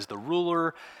Deborah as the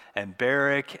ruler and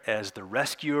Barak as the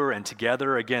rescuer. And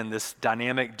together, again, this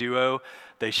dynamic duo,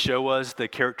 they show us the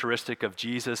characteristic of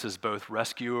Jesus as both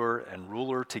rescuer and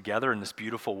ruler together in this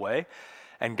beautiful way.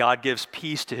 And God gives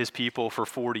peace to his people for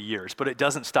 40 years. But it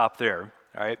doesn't stop there.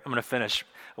 All right, I'm going to finish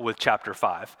with chapter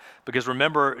 5. Because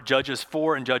remember, Judges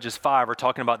 4 and Judges 5 are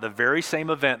talking about the very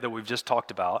same event that we've just talked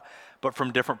about, but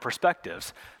from different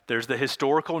perspectives. There's the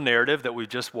historical narrative that we've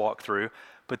just walked through,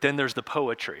 but then there's the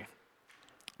poetry.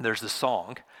 There's the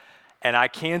song. And I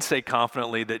can say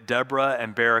confidently that Deborah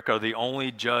and Barak are the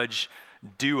only judge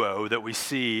duo that we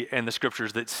see in the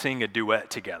scriptures that sing a duet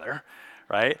together.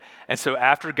 Right? And so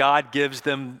after God gives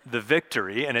them the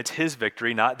victory, and it's his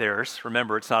victory, not theirs.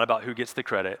 Remember, it's not about who gets the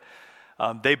credit.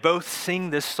 They both sing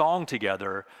this song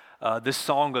together, this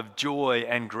song of joy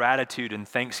and gratitude and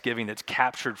thanksgiving that's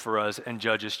captured for us in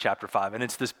Judges chapter 5. And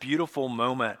it's this beautiful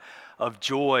moment of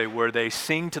joy where they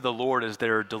sing to the Lord as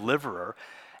their deliverer.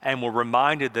 And we're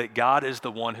reminded that God is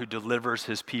the one who delivers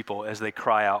his people as they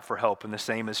cry out for help, and the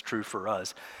same is true for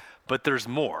us. But there's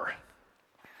more.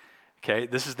 Okay,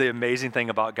 this is the amazing thing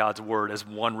about God's word as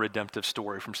one redemptive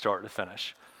story from start to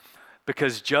finish.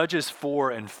 Because Judges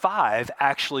 4 and 5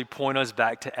 actually point us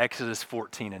back to Exodus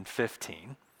 14 and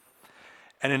 15.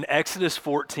 And in Exodus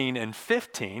 14 and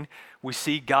 15, we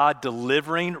see God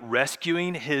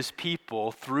rescuing his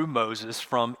people through Moses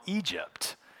from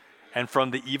Egypt and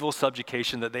from the evil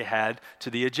subjugation that they had to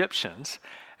the Egyptians.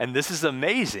 And this is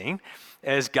amazing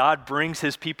as God brings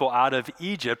his people out of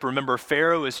Egypt. Remember,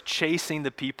 Pharaoh is chasing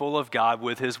the people of God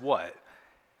with his what?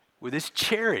 With his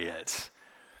chariots.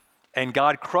 And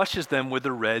God crushes them with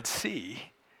the Red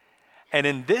Sea. And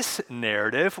in this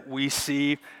narrative, we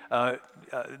see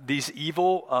these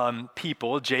evil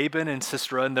people, Jabin and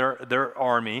Sisera and their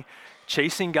army,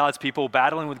 chasing God's people,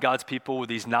 battling with God's people with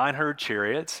these 900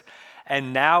 chariots.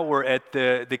 And now we're at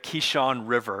the Kishon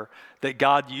River that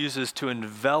God uses to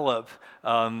envelop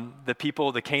the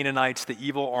people, the Canaanites, the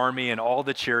evil army, and all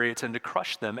the chariots, and to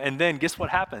crush them. And then guess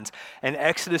what happens? And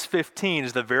Exodus 15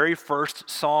 is the very first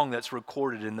song that's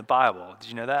recorded in the Bible. Did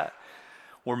you know that?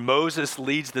 Where Moses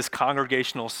leads this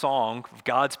congregational song of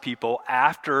God's people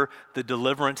after the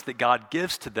deliverance that God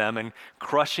gives to them and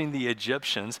crushing the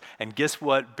Egyptians. And guess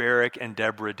what Barak and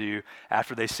Deborah do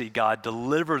after they see God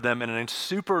deliver them in a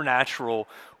supernatural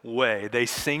way? They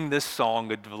sing this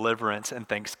song of deliverance and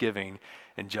thanksgiving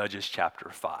in Judges chapter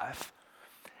 5.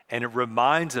 And it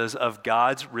reminds us of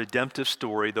God's redemptive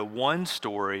story, the one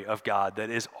story of God that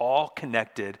is all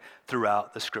connected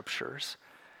throughout the scriptures.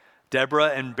 Deborah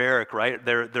and Barak, right?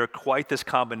 They're quite this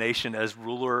combination as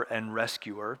ruler and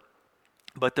rescuer.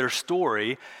 But their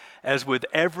story, as with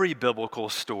every biblical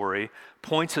story,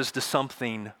 points us to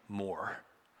something more.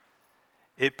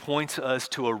 It points us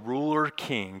to a ruler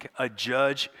king, a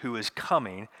judge who is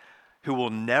coming, who will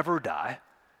never die,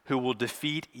 who will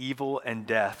defeat evil and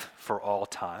death for all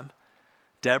time.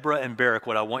 Deborah and Barak,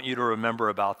 what I want you to remember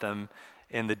about them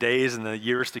in the days and the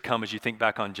years to come as you think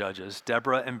back on Judges,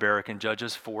 Deborah and Barak in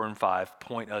Judges 4 and 5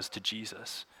 point us to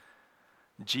Jesus.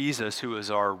 Jesus, who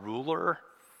is our ruler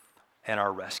and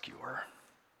our rescuer.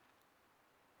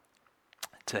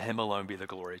 To him alone be the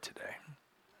glory today.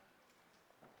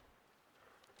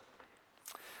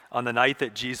 On the night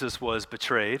that Jesus was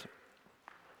betrayed,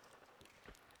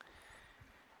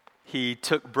 he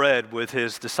took bread with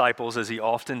his disciples as he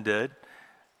often did,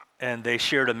 and they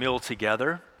shared a meal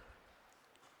together.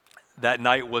 That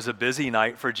night was a busy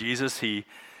night for Jesus. He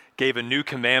gave a new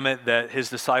commandment that his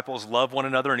disciples love one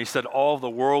another, and he said, all the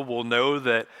world will know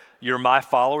that you're my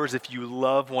followers if you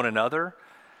love one another.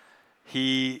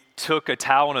 He took a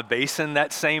towel and a basin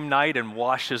that same night and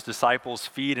washed his disciples'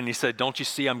 feet, and he said, don't you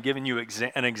see I'm giving you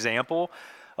an example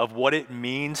of what it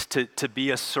means to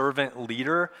be a servant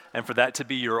leader and for that to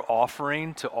be your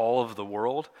offering to all of the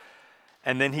world?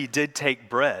 And then he did take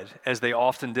bread, as they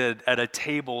often did, at a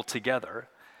table together.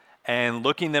 And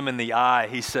looking them in the eye,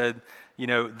 he said,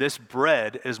 this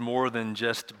bread is more than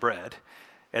just bread.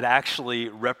 It actually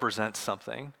represents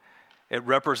something. It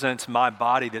represents my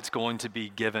body that's going to be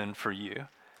given for you.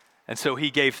 And so he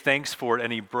gave thanks for it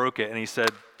and he broke it and he said,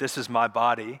 this is my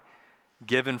body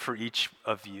given for each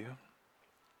of you.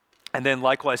 And then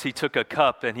likewise, he took a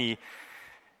cup and he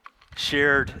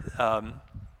shared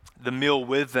the meal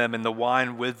with them and the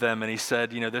wine with them. And he said,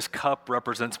 this cup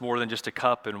represents more than just a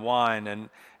cup and wine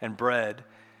and bread.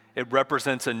 It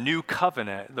represents a new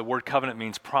covenant. The word covenant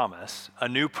means promise, a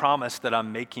new promise that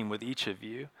I'm making with each of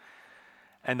you.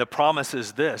 And the promise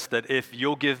is this, that if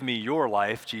you'll give me your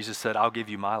life, Jesus said, I'll give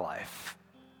you my life.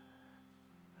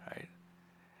 Right?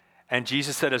 And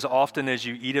Jesus said, as often as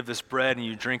you eat of this bread and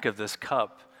you drink of this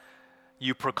cup,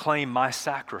 you proclaim my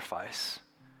sacrifice.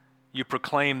 You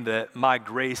proclaim that my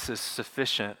grace is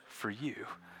sufficient for you.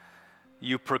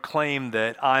 You proclaim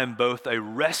that I am both a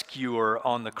rescuer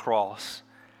on the cross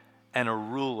and a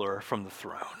ruler from the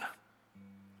throne,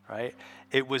 right?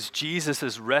 It was Jesus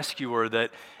as rescuer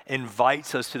that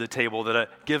invites us to the table,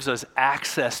 that gives us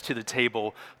access to the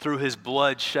table through his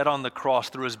blood shed on the cross,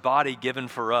 through his body given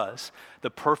for us. The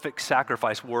perfect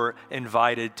sacrifice, we're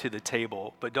invited to the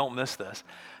table. But don't miss this.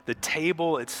 The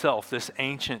table itself, this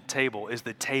ancient table, is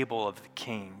the table of the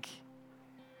king.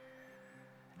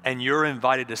 And you're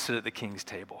invited to sit at the king's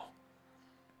table.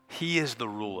 He is the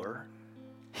ruler.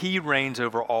 He reigns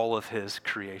over all of his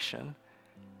creation.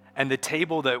 And the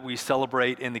table that we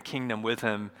celebrate in the kingdom with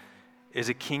him is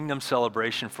a kingdom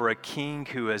celebration for a king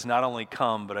who has not only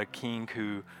come, but a king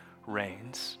who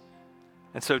reigns.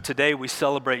 And so today we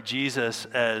celebrate Jesus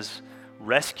as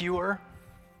rescuer,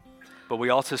 but we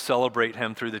also celebrate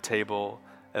him through the table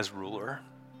as ruler.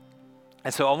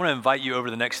 And so I want to invite you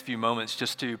over the next few moments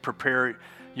just to prepare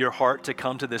your heart to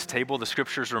come to this table. The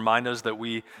scriptures remind us that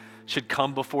we should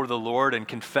come before the Lord and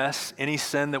confess any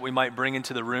sin that we might bring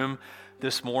into the room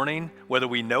this morning, whether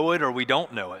we know it or we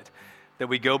don't know it, that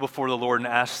we go before the Lord and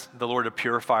ask the Lord to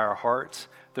purify our hearts.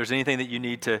 If there's anything that you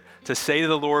need to say to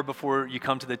the Lord before you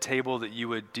come to the table, that you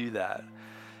would do that.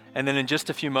 And then in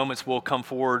just a few moments, we'll come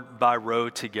forward by row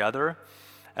together.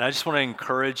 And I just want to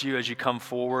encourage you as you come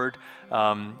forward.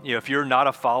 If you're not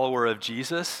a follower of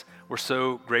Jesus, we're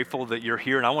so grateful that you're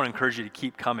here. And I want to encourage you to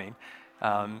keep coming,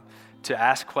 to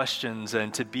ask questions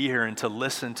and to be here and to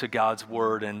listen to God's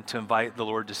word and to invite the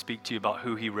Lord to speak to you about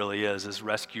who he really is as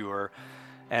rescuer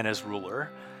and as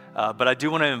ruler. But I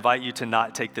do want to invite you to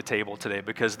not take the table today,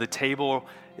 because the table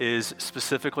is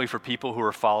specifically for people who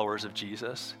are followers of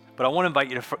Jesus. But I want to invite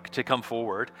you to come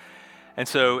forward. And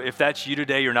so if that's you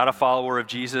today, you're not a follower of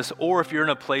Jesus, or if you're in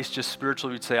a place just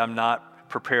spiritually, you'd say, I'm not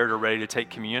prepared or ready to take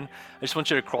communion, I just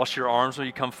want you to cross your arms when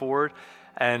you come forward.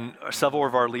 And several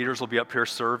of our leaders will be up here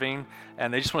serving,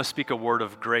 and they just want to speak a word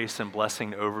of grace and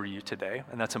blessing over you today.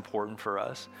 And that's important for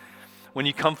us. When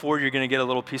you come forward, you're going to get a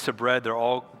little piece of bread. They're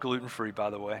all gluten-free, by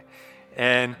the way.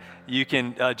 And you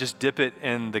can just dip it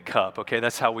in the cup, okay?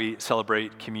 That's how we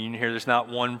celebrate communion here. There's not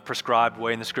one prescribed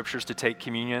way in the scriptures to take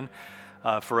communion.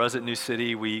 For us at New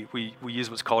City, we use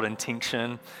what's called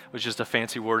intinction, which is just a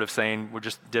fancy word of saying we're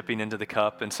just dipping into the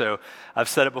cup. And so I've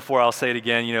said it before, I'll say it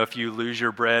again. If you lose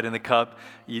your bread in the cup,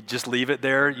 you just leave it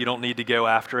there. You don't need to go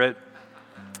after it.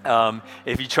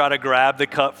 If you try to grab the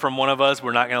cup from one of us,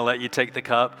 we're not going to let you take the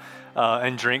cup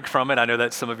and drink from it. I know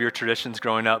that's some of your traditions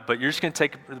growing up, but you're just going to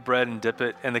take the bread and dip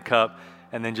it in the cup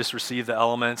and then just receive the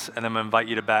elements. And I'm going to invite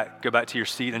you to go back to your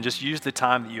seat and just use the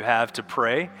time that you have to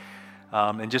pray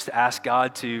and just ask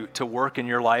God to work in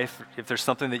your life. If there's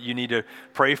something that you need to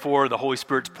pray for, the Holy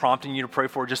Spirit's prompting you to pray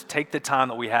for, just take the time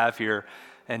that we have here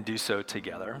and do so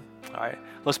together. All right,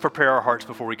 let's prepare our hearts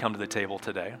before we come to the table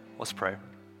today. Let's pray.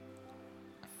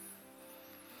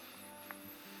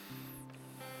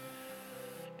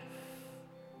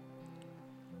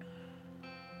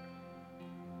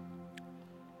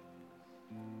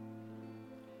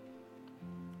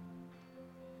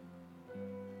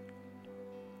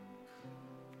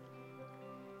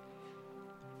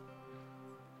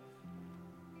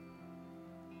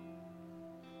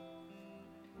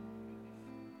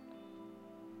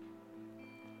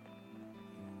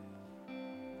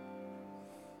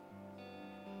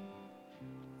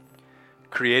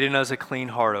 Create in us a clean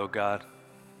heart, O God,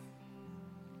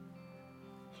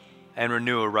 and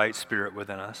renew a right spirit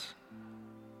within us.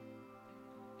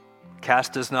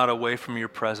 Cast us not away from your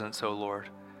presence, O Lord,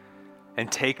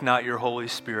 and take not your Holy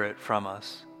Spirit from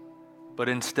us, but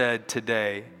instead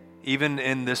today, even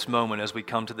in this moment as we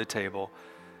come to the table,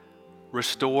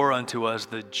 restore unto us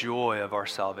the joy of our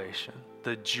salvation,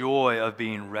 the joy of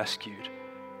being rescued,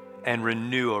 and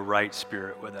renew a right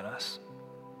spirit within us.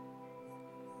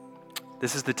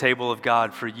 This is the table of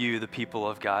God for you, the people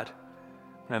of God.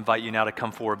 I invite you now to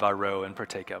come forward by row and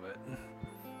partake of it.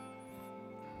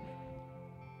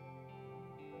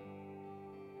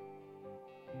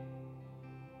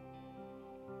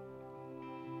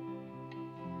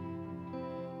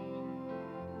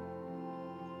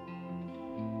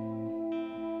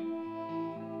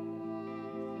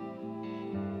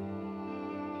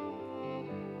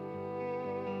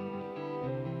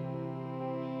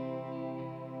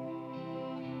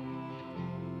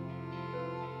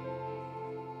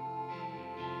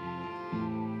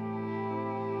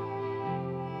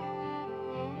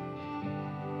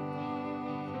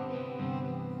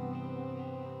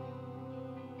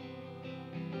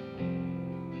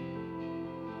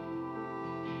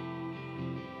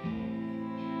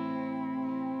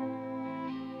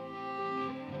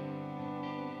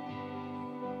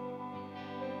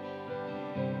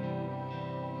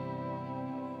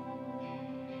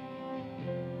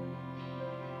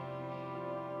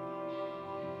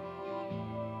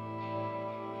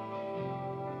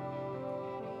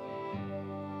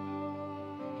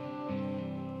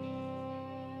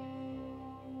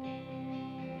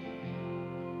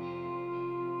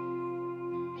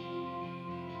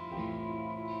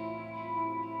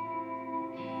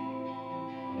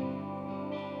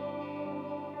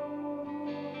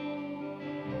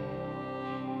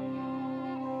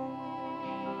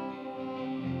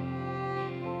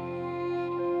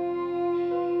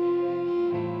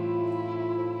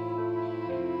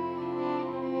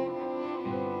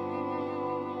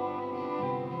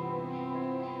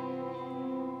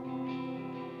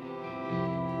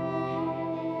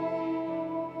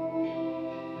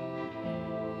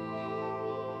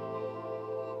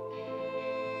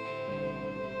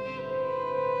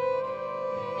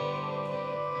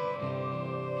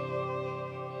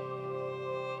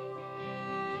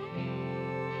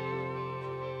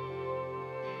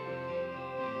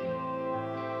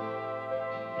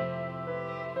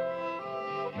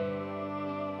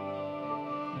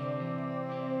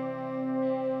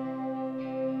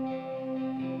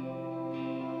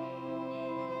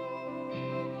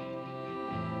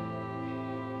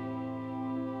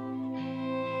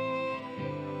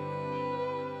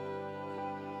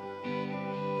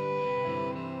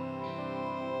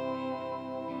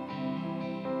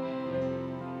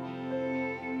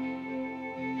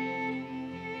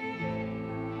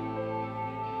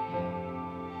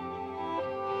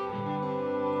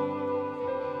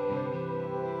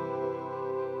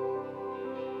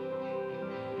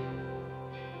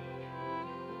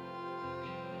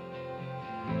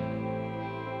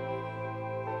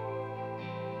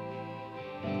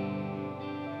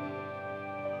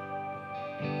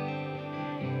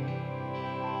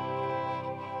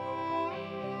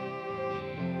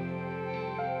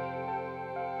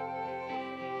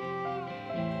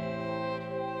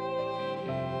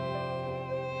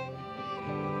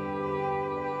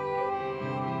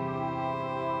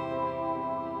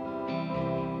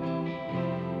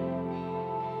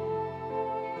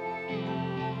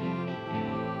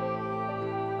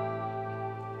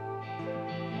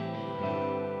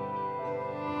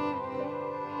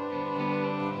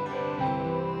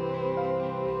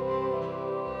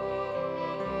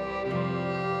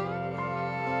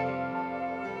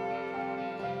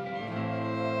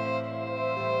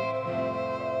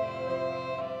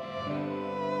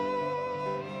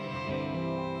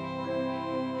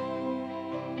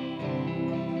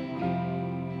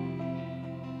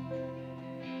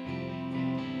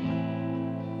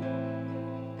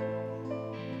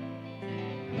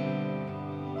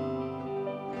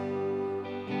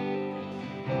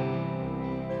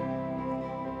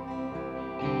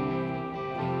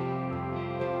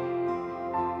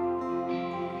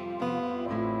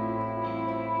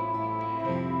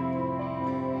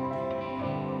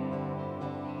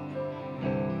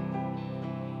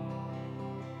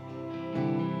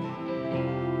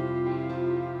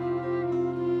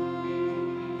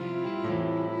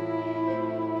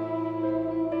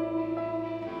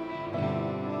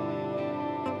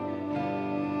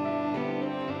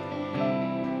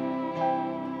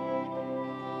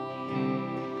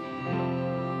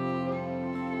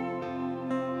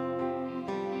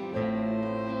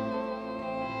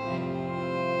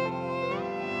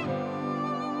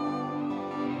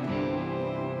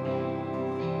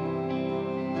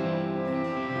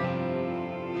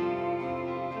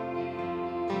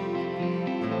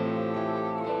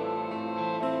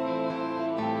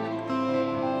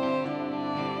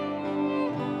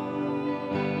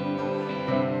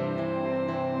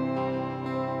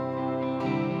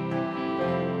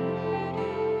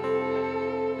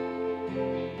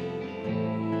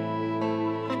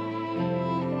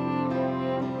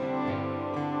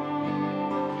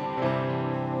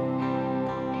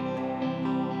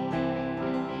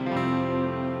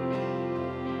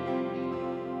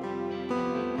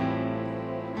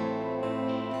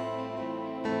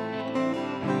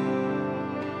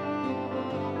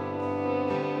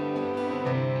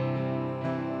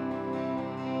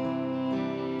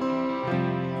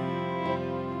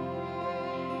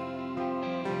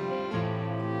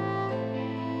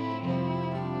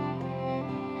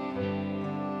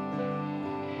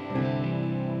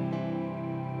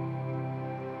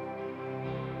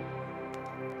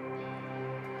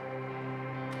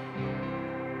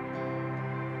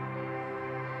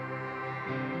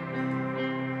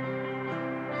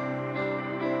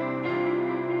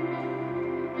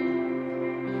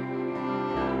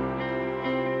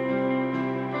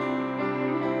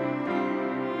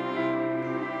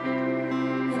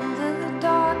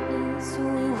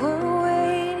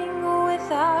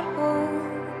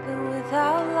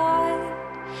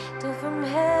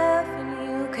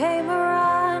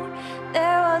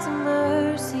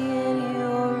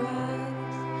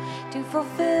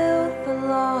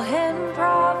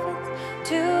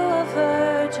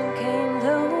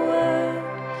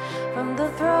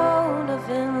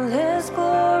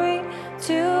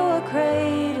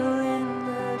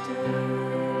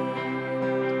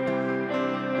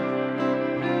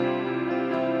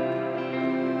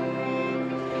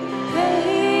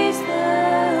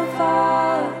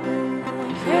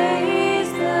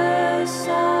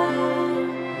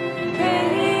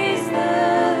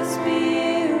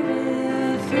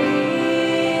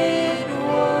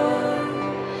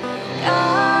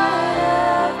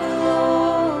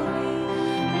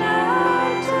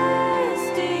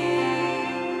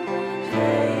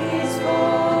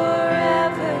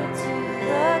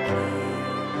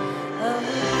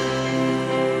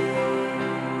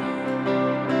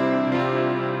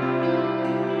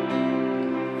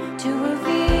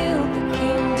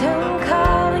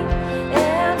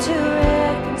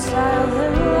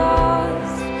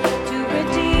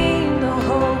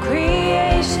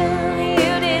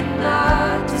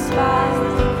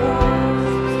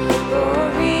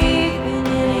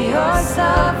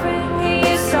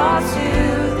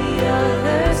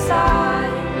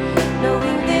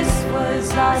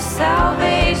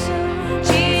 salvation.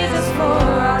 Jesus, for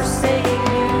our sake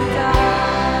you died.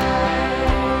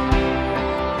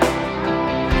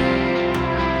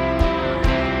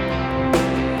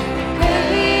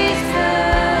 Praise the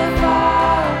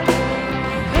Father,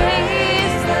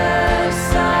 praise the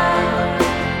Son,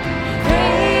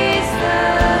 praise the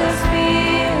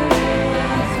Spirit,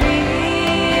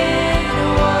 three in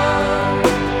one.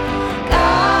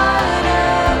 God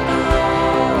of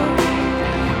glory,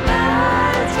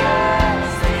 majesty,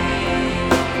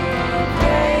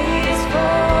 praise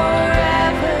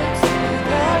forever to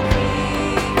the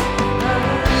King of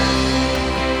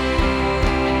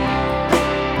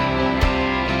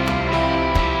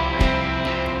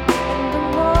In the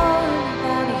morning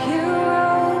that you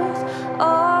rose,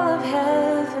 all of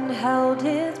heaven held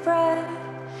its breath,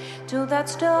 till that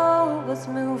stone was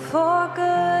moved for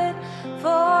good,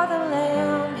 for the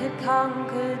Lamb had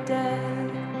conquered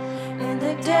death. And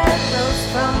the dead rose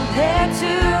from their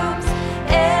tombs,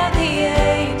 and the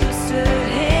angels stood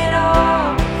in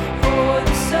awe, for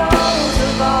the souls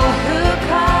of all who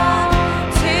come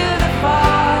to the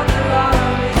Father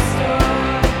are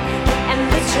restored. And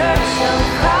the church of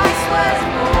Christ was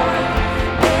born,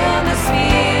 and the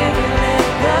Spirit lit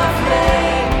the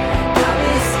flame. Now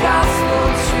this gospel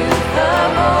truth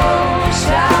of old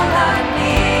shall not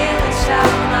kneel and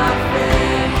shall not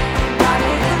fade. By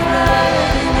His blood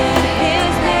and in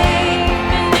His name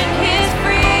and in His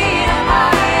freedom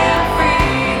I am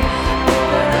free.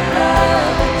 For the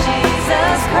love of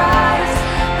Jesus Christ,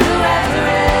 who has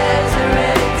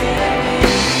resurrected me.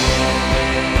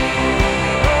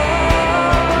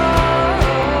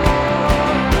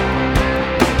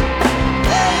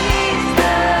 Praise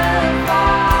the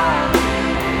Father,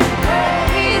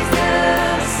 praise the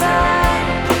Son,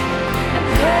 and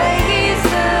praise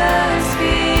the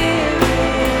Spirit,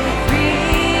 three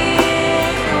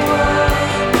in one.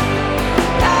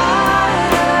 God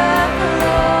of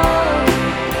glory,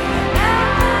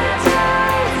 majesty,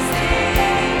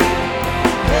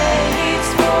 praise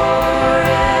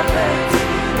forever to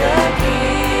the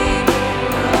King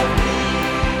of Kings.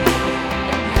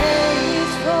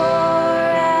 Praise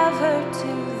forever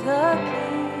to the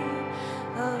King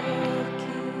of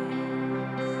Kings.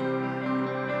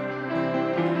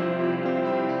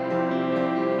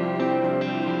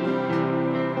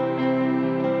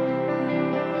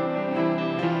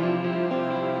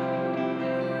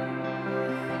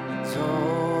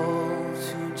 All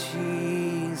to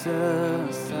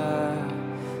Jesus I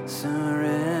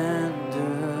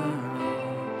surrender.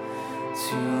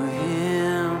 To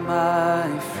Him I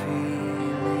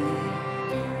freely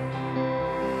give.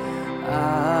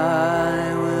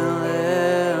 I will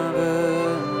ever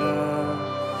love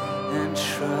and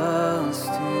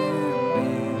trust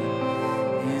in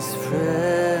His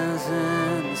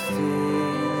presence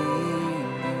daily.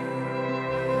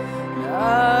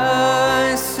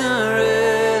 I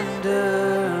surrender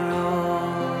all.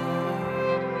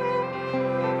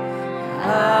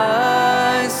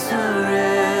 I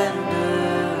surrender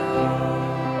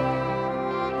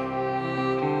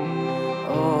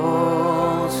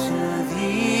all to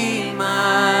Thee,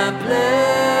 my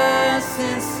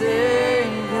blessed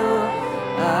Savior.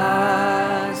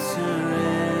 I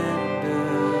surrender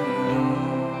all.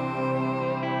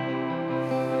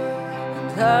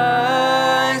 And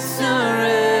I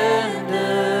surrender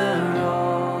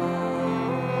all.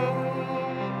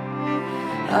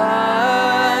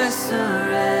 I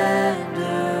surrender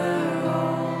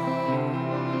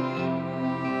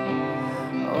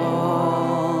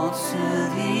all to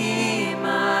Thee,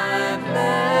 my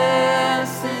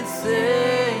blessed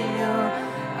Savior.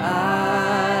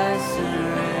 I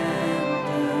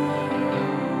surrender all.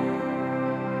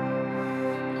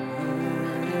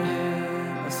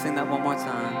 Let's sing that one more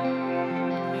time.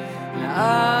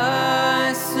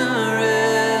 I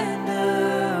surrender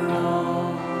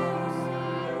all.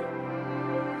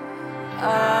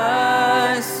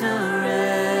 I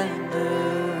surrender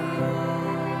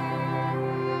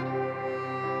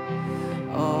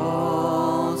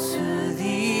all to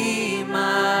Thee,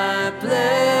 my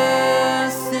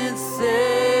blessed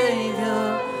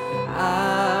Savior.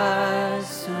 I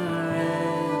surrender.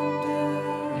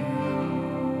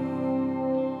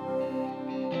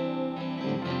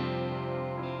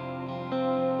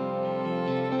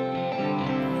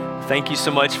 Thank you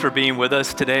so much for being with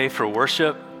us today for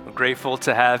worship. We're grateful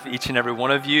to have each and every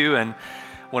one of you, and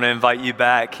want to invite you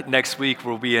back. Next week,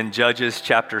 we'll be in Judges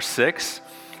chapter 6.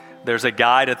 There's a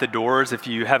guide at the doors if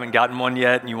you haven't gotten one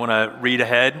yet and you want to read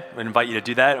ahead. I invite you to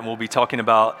do that, and we'll be talking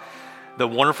about the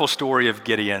wonderful story of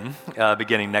Gideon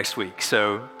beginning next week.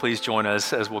 So please join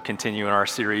us as we'll continue in our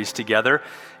series together.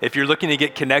 If you're looking to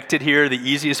get connected here, the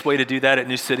easiest way to do that at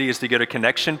New City is to go to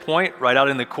Connection Point right out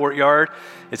in the courtyard.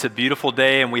 It's a beautiful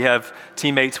day and we have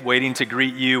teammates waiting to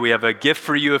greet you. We have a gift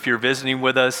for you if you're visiting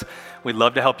with us. We'd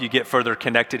love to help you get further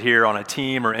connected here on a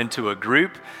team or into a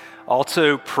group.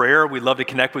 Also, prayer. We'd love to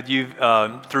connect with you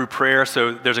through prayer.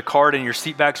 So there's a card in your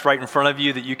seat backs right in front of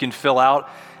you that you can fill out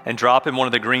and drop in one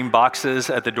of the green boxes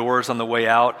at the doors on the way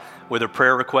out with a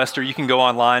prayer request, or you can go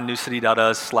online,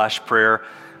 newcity.us/prayer.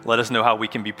 Let us know how we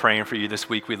can be praying for you this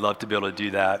week. We'd love to be able to do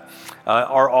that.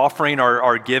 Our offering,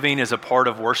 our giving is a part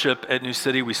of worship at New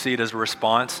City. We see it as a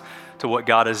response to what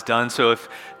God has done. So if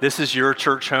this is your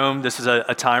church home, this is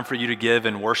a time for you to give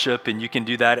and worship, and you can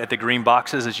do that at the green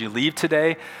boxes as you leave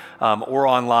today, or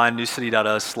online,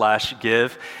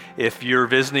 newcity.us/give. If you're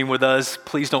visiting with us,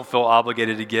 please don't feel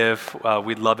obligated to give.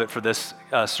 We'd love it for this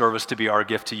service to be our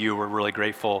gift to you. We're really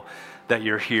grateful that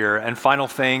you're here. And final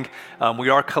thing, we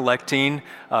are collecting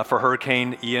for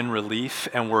Hurricane Ian relief,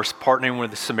 and we're partnering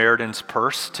with the Samaritan's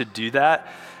Purse to do that.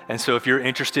 And so if you're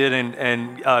interested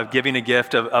in giving a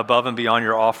gift above and beyond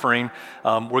your offering,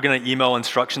 we're going to email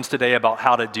instructions today about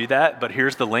how to do that, but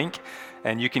here's the link.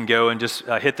 And you can go and just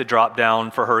hit the drop down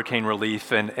for hurricane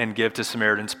relief and give to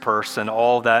Samaritan's Purse, and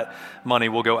all that money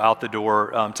will go out the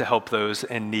door to help those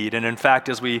in need. And in fact,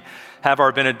 as we have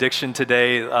our benediction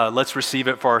today, let's receive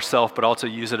it for ourselves, but also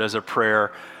use it as a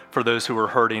prayer for those who are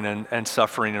hurting and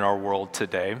suffering in our world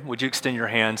today. Would you extend your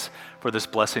hands for this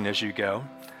blessing as you go?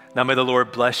 Now may the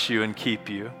Lord bless you and keep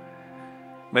you.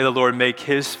 May the Lord make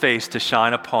his face to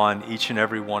shine upon each and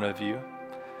every one of you.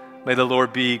 May the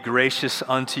Lord be gracious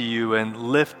unto you and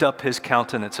lift up his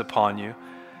countenance upon you.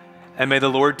 And may the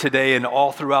Lord today and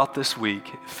all throughout this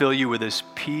week fill you with his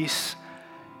peace,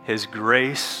 his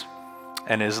grace,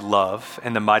 and his love.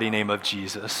 In the mighty name of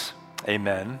Jesus,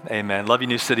 amen. Amen. Love you,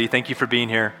 New City. Thank you for being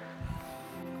here.